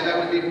would say that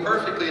would be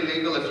perfectly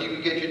legal. If you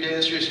could get your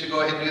dancers to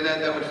go ahead and do that,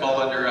 that would fall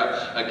under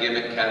a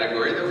gimmick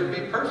category. That would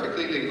be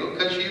perfectly legal,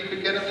 because you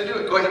could get them to do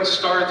it. Go ahead and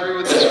star through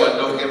with this one.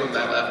 Don't give them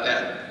that left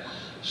hand.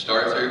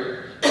 Star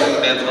through,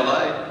 bend the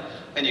line,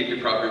 and you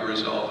could probably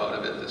resolve out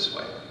of it this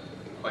way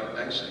quite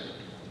nicely.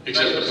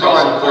 Except the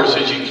problem, of course,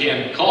 is you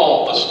can't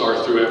call a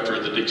star through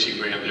after the Dixie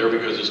Grand there,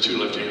 because it's 2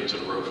 left hands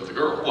in a row for the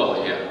girl.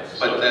 Well, yeah,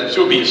 but that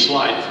should be a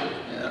slide through.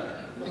 Yeah.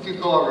 You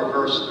could call it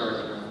reverse start.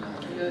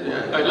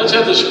 Yeah. All right, let's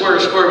have the square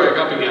back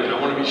up again.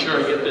 I want to be sure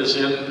I get this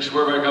in.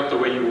 Square back up the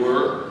way you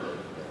were.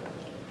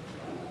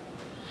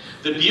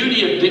 The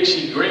beauty of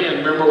Dixie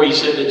Grand, remember we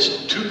said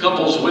it's 2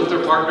 couples with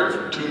their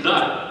partner, 2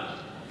 not.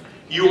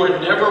 You are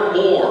never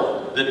more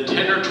than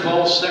 10 or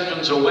 12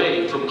 seconds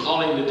away from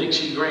calling the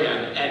Dixie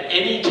Grand at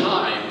any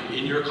time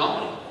in your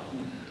calling.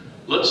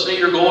 Let's say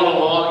you're going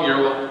along,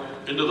 you're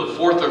into the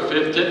 4th or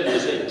 5th tip, and you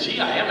say, gee,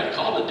 I haven't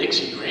called the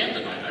Dixie Grand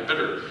tonight. I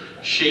better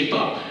shape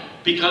up.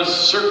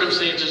 Because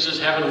circumstances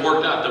just haven't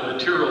worked out. The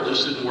material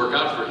just didn't work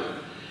out for you.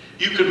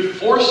 You could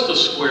force the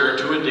square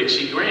to a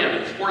Dixie Grand,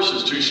 and force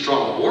is too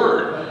strong a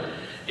word.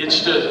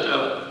 It's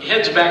to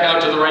heads back out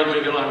to the right,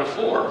 make a line of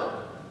 4.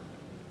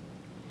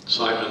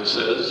 Simon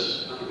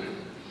says.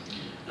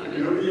 Okay.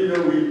 You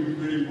know,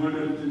 we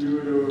wanted to do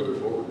it over.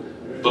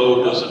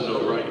 Bo doesn't know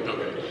right.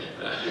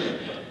 Okay.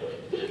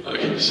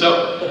 Okay.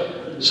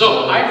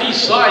 So I've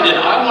decided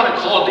I want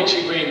to call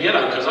Dixie Grand Get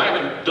Out, because I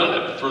haven't done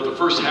it for the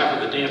first half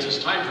of the dance. It's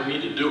time for me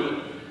to do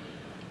it.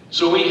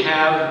 So we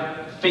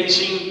have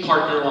facing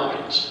partner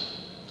lines.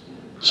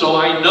 So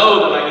I know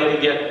that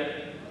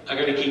I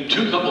got to keep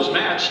 2 couples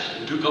matched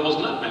and 2 couples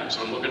not matched.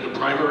 So I'm looking at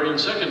primary and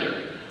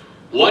secondary.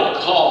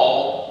 What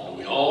call,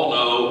 we all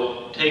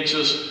know, takes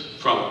us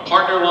from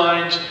partner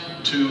lines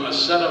to a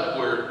setup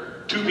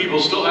where 2 people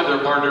still have their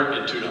partner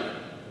and 2 don't?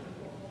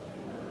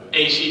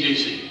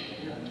 AC-DC.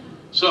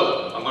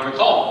 So I'm going to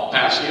call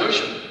Pass the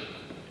Ocean,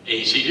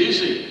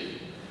 AC-DC.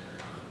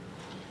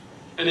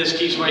 And this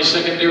keeps my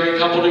secondary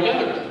couple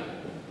together.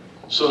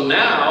 So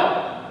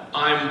now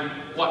I'm,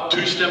 what,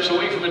 2 steps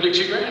away from a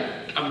Dixie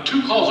Grand? I'm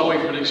 2 calls away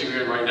from a Dixie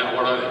Grand right now.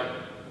 What are they?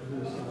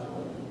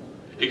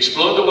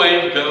 Explode the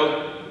wave,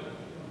 go.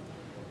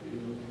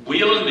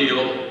 Wheel and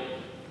deal,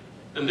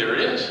 and there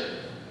it is.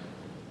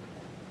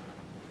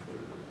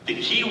 The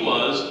key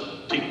was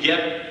to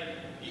get,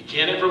 you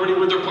can't have everybody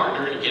with their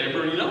partner, and you can't have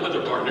everybody not with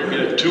their partner.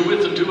 You have 2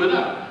 with and 2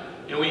 without.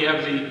 And we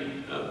have the,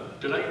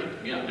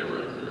 yeah, they're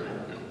right.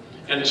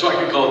 And so I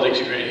can call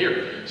Dixie Grand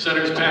here.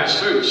 Centers pass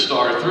through,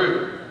 star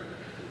through.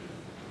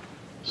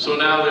 So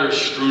now they're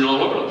strewn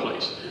all over the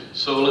place.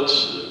 So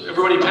let's,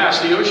 everybody pass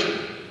the ocean.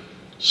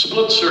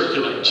 Split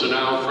circulate. So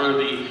now for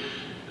the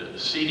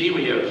CD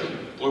we have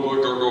boy,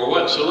 boy, girl, girl,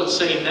 what. So let's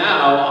say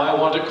now I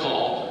want to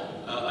call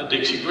a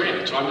Dixie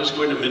Grand. So I'm just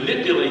going to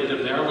manipulate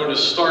them there. I'm going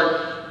to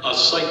start a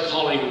sight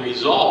calling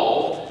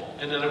resolve,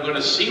 and then I'm going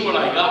to see what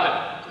I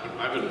got.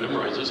 I haven't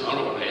memorized this, I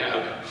don't know what I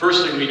have.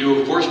 First thing we do,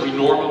 of course, we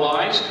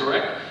normalize,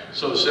 correct?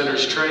 So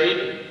centers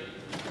trade,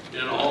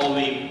 and all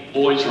the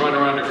boys run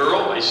around a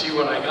girl. I see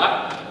what I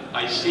got.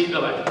 I see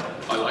that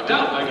I lucked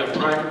out. I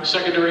got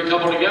secondary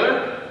couple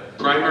together,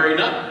 primary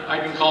nut. I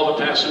can call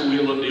the pass-through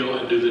wheel and deal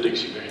and do the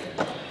Dixie Grand.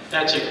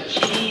 That's a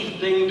key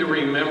thing to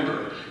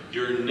remember.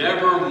 You're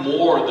never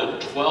more than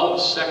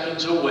 12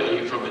 seconds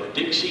away from a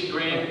Dixie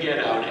Grand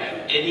get out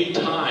at any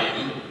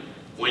time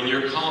when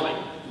you're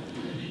calling.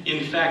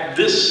 In fact,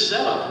 this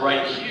setup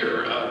right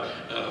here,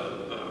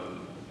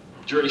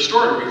 Jerry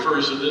Storer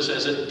refers to this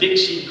as a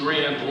Dixie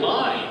Grand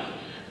line,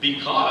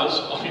 because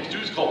all you have to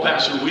do is call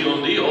pass-through wheel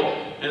and deal,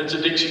 and it's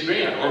a Dixie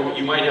Grand. Or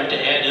you might have to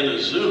add in a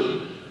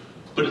zoom,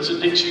 but it's a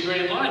Dixie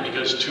Grand line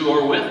because 2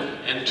 are with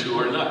and 2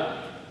 are not.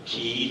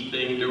 Key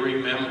thing to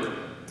remember.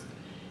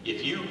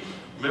 If you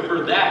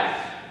remember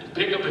that, and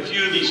pick up a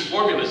few of these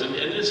formulas, and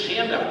this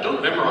handout,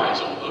 don't memorize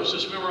all those,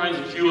 just memorize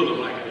a few of them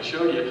like I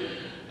showed you.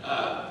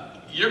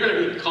 You're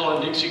going to be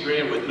calling Dixie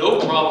Grand with no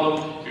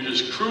problem. You're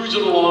just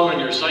cruising along on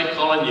your sight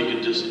calling. You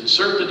can just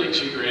insert the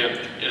Dixie Grand,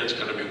 and it's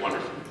going to be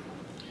wonderful.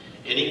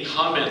 Any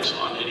comments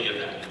on any of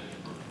that?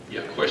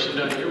 Yeah, question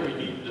down here. We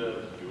need,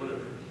 you want to,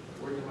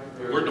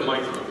 where'd the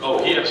microphone?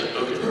 Oh, he has it,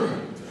 okay.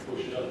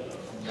 Push it up.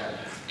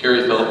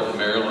 Gary Phillip from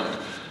Maryland.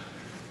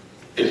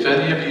 If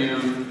any of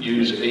you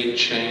use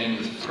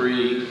 8-chain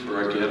 3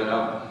 for a get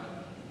out,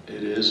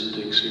 it is a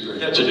Dixie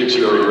Grand. That's a Dixie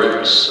Grand.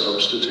 Direct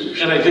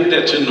substitution. And I think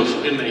that's in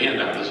the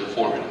handout as a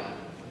formula.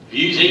 If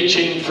you use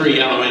 8-chain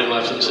 3, out and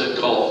left, and said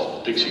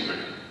call Dixie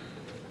Grand.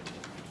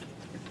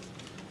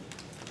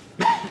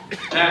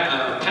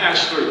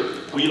 pass through,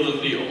 wheel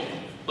and deal.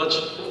 Let's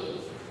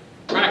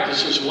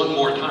practice this one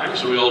more time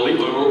so we all leave.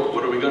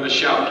 What are we going to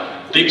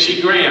shout?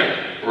 Dixie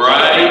Grand.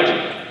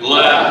 Right,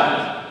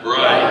 left,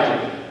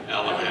 right.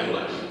 Alaman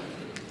left.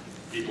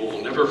 People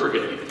will never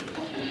forget you.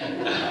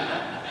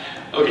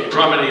 Okay,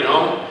 promenade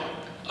home.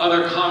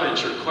 Other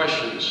comments or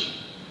questions?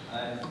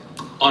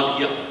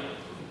 On, yeah.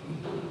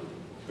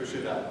 Push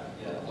it out.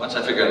 Yeah, once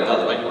I figure out how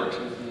the mic works.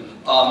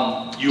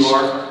 You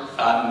are?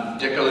 I'm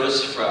Dick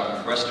Otis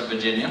from Western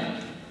Virginia.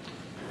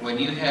 When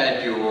you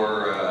had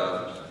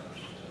your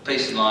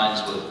facing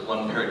lines with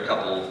one paired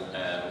couple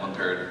and one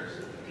paired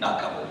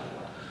not couple,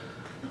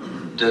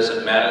 does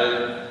it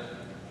matter?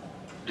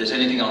 Does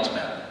anything else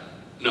matter?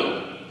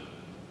 No.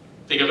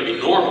 They got to be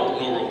normal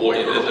boy.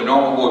 If the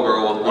normal boy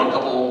girl with one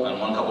couple and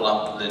one couple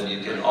up, then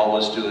you can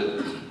always do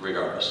it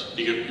regardless.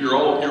 You're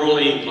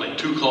only like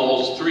 2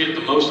 calls, 3 at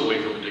the most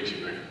away from a Dixie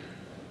Grand.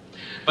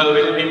 By the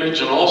way, let me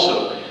mention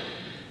also,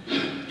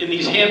 in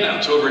these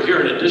handouts over here,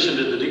 in addition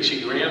to the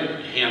Dixie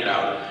Grand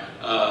handout,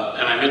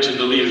 and I mentioned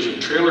the Leaders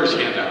and Trailers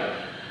handout,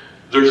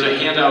 there's a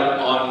handout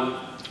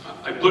on,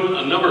 I put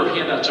a number of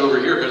handouts over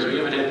here because we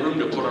haven't had room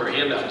to put our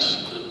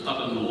handouts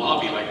up in the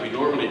lobby like we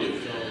normally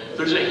do.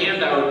 There's a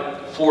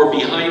handout for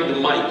Behind the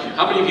Mic.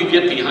 How many of you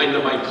get Behind the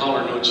Mic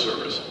caller note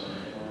service?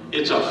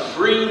 It's a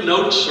free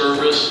note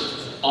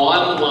service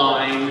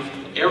online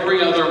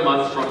every other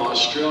month from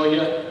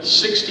Australia,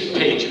 60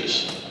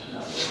 pages,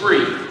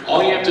 free.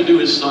 All you have to do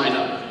is sign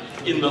up.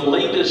 In the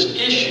latest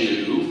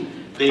issue,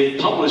 they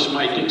published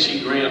my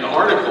Dixie Grand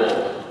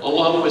article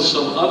along with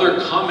some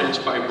other comments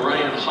by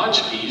Brian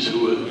Hotchkiss,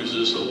 who's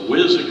just a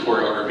whiz at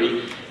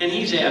choreography, and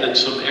he's added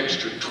some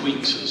extra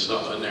tweaks and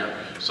stuff in there.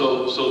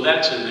 So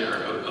that's in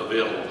there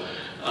available.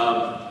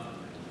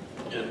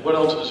 And what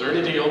else? Is there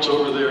anything else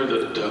over there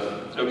that,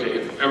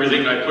 okay,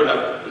 everything I put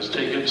up was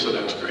taken, so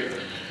that's great.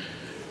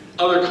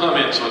 Other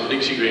comments on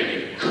Dixie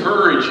Grand?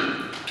 Encourage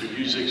you to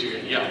use Dixie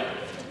Grand. Yeah.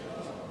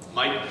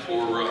 Mike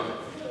for...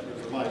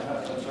 Mike,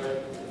 I'm sorry.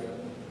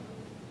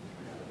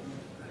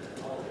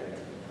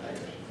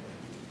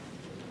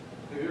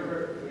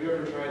 Have you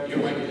ever tried... You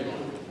might get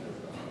one.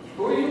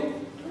 Who are you?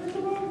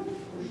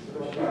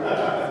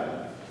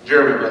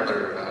 Jeremy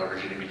Butler,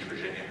 Virginia Beach,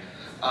 Virginia.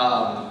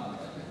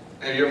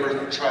 Have you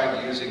ever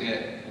tried using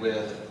it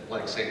with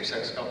like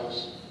same-sex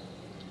couples?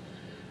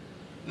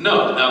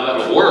 No, now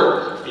that'll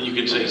work, and you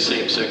can say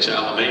same-sex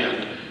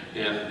Alaman,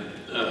 and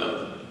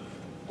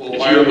if you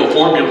have a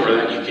formula for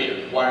that, you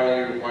can. Why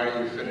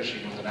are you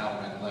finishing with an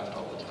Alaman left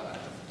all the time?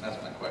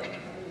 That's my question.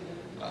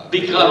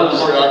 Because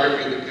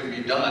choreography that can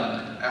be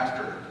done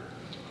after.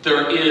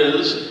 There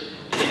is,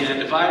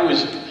 and if I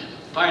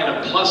had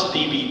a plus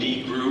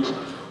DVD group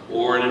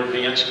or an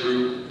advanced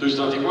group, there's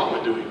nothing wrong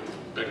with doing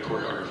that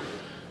choreography.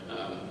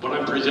 What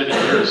I'm presenting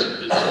here is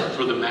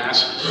for the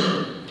masses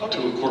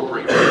to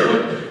incorporate.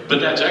 But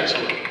that's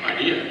excellent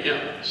idea,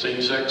 yeah.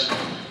 Same sex,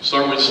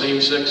 start with same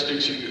sex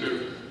Dixie,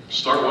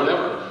 start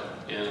whatever,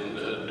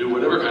 and do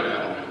whatever kind of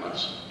Alaman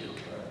lefts. You know.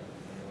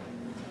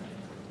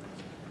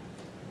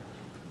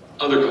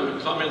 Other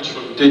comments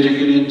from... Did you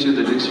get into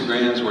the Dixie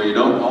Grands where you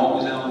don't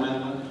always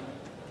Alaman left?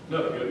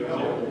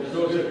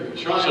 No.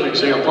 Show us an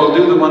example. Well,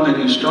 do the one that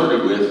you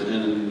started with,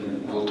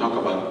 and we'll talk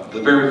about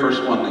the very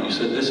first one that you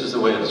said, this is the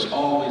way it's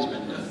always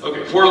been done.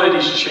 Okay, 4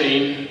 ladies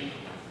chain,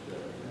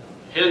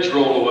 heads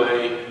roll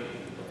away,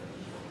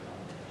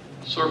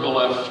 circle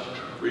left,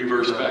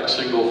 reverse back,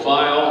 single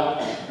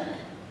file,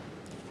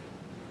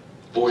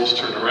 boys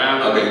turn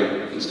around.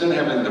 Okay, instead of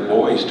having the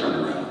boys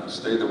turn around,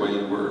 stay the way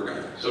you were,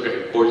 guys.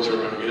 Okay, boys turn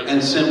around again.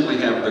 And simply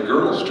have the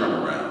girls turn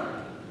around.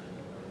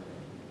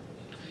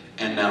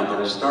 And now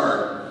they'll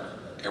start,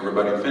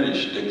 everybody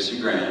finish, Dixie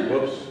Grand,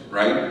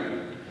 right,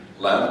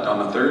 left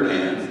on the third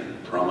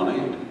hand,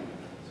 promenade.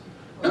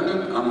 No,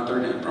 on the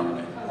third hand,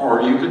 promenade.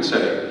 Or you could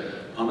say,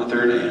 on the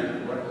third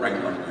hand,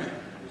 right, left, right.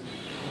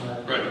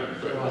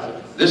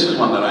 Right. This is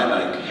one that I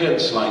like.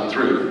 Head slide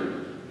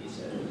through,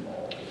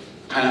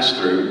 pass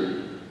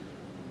through,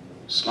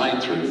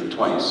 slide through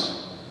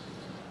twice.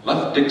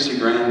 Left Dixie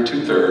Grand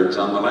 2/3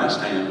 on the last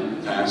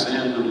hand, pass in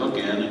and look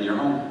in, and you're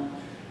home.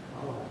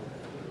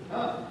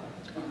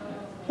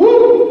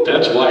 Woo!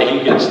 That's why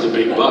he gets the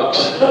big bucks.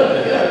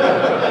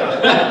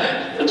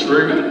 That's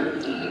very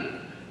good.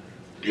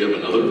 Do you have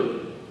another?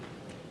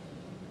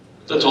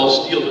 Let's all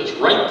steal this.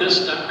 Write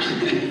this down.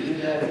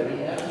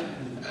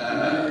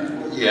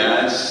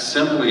 Yeah, it's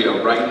simply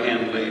a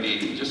right-hand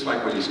lady, just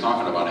like what he's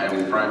talking about,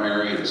 having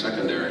primary and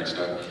secondary and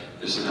stuff.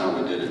 This is how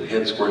we did it.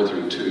 Head square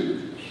through 2.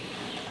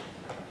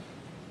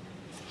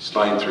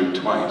 Slide through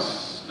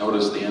twice.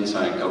 Notice the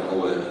inside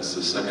couple is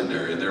the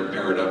secondary. They're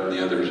paired up and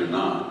the others are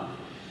not.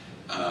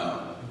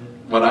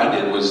 What I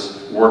did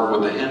was work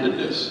with the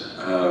handedness.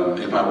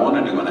 If I want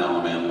to do an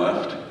Alaman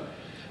left,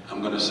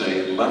 I'm going to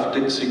say left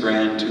Dixie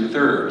Grand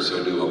 2/3.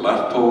 So do a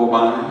left pole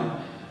by,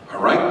 a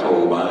right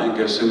pole by,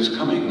 guess who's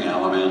coming?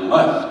 Alaman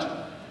left.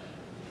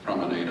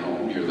 Promenade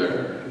home, you're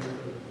there.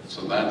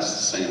 So that's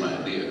the same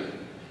idea.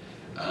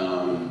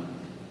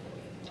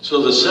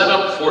 So the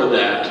setup for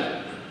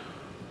that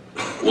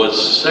was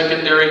was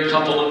secondary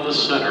couple in the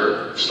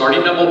center,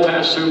 starting double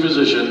pass-through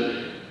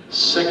position,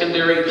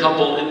 secondary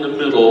couple in the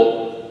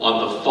middle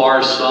on the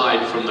far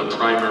side from the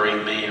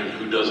primary man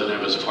who doesn't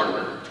have his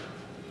partner.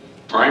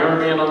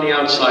 Primary man on the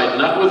outside,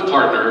 not with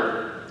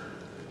partner,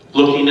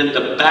 looking at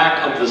the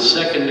back of the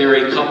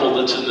secondary couple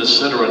that's in the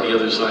center on the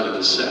other side of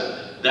the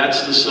set.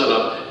 That's the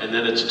setup, and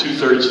then it's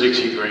 2/3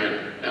 Dixie Grand,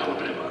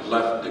 Alabama.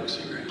 Left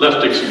Dixie Grand.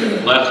 Left Dixie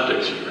Grand, left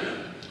Dixie Grand.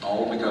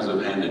 All because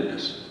of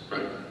handedness.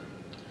 Right.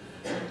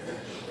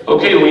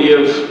 Okay, we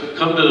have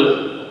come to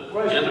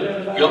the end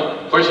of,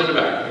 yeah, question in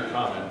the back.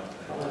 Comment.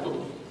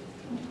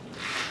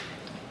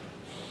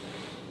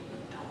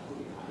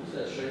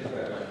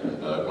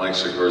 Mike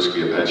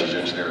Sikorsky, Apache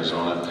Junction,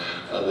 Arizona.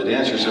 The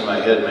dancers in my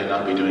head may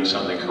not be doing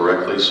something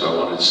correctly, so I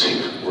wanted to see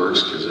if it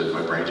works, because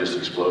my brain just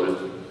exploded.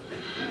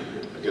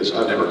 Because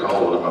I've never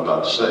called what I'm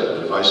about to say.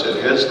 But if I said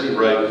Headsley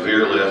right,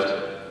 veer left,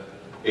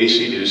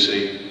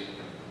 AC-Doocy,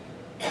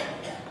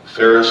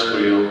 Ferris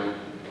wheel,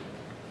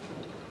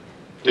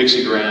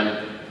 Dixie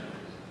Grand,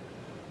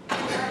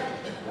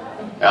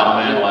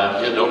 Alaman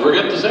left. Yeah, don't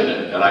forget to say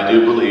that. And I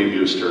do believe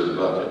you stirred the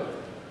bucket.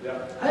 Yeah.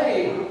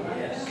 Hey,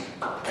 yes.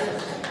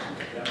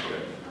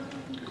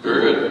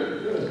 Very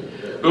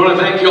good. We want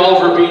to thank you all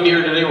for being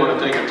here today. We want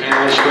to thank our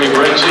panelists,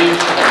 Brendzy,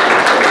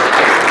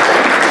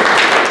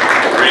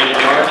 Randy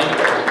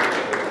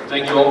Dougherty.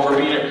 Thank you all for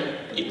being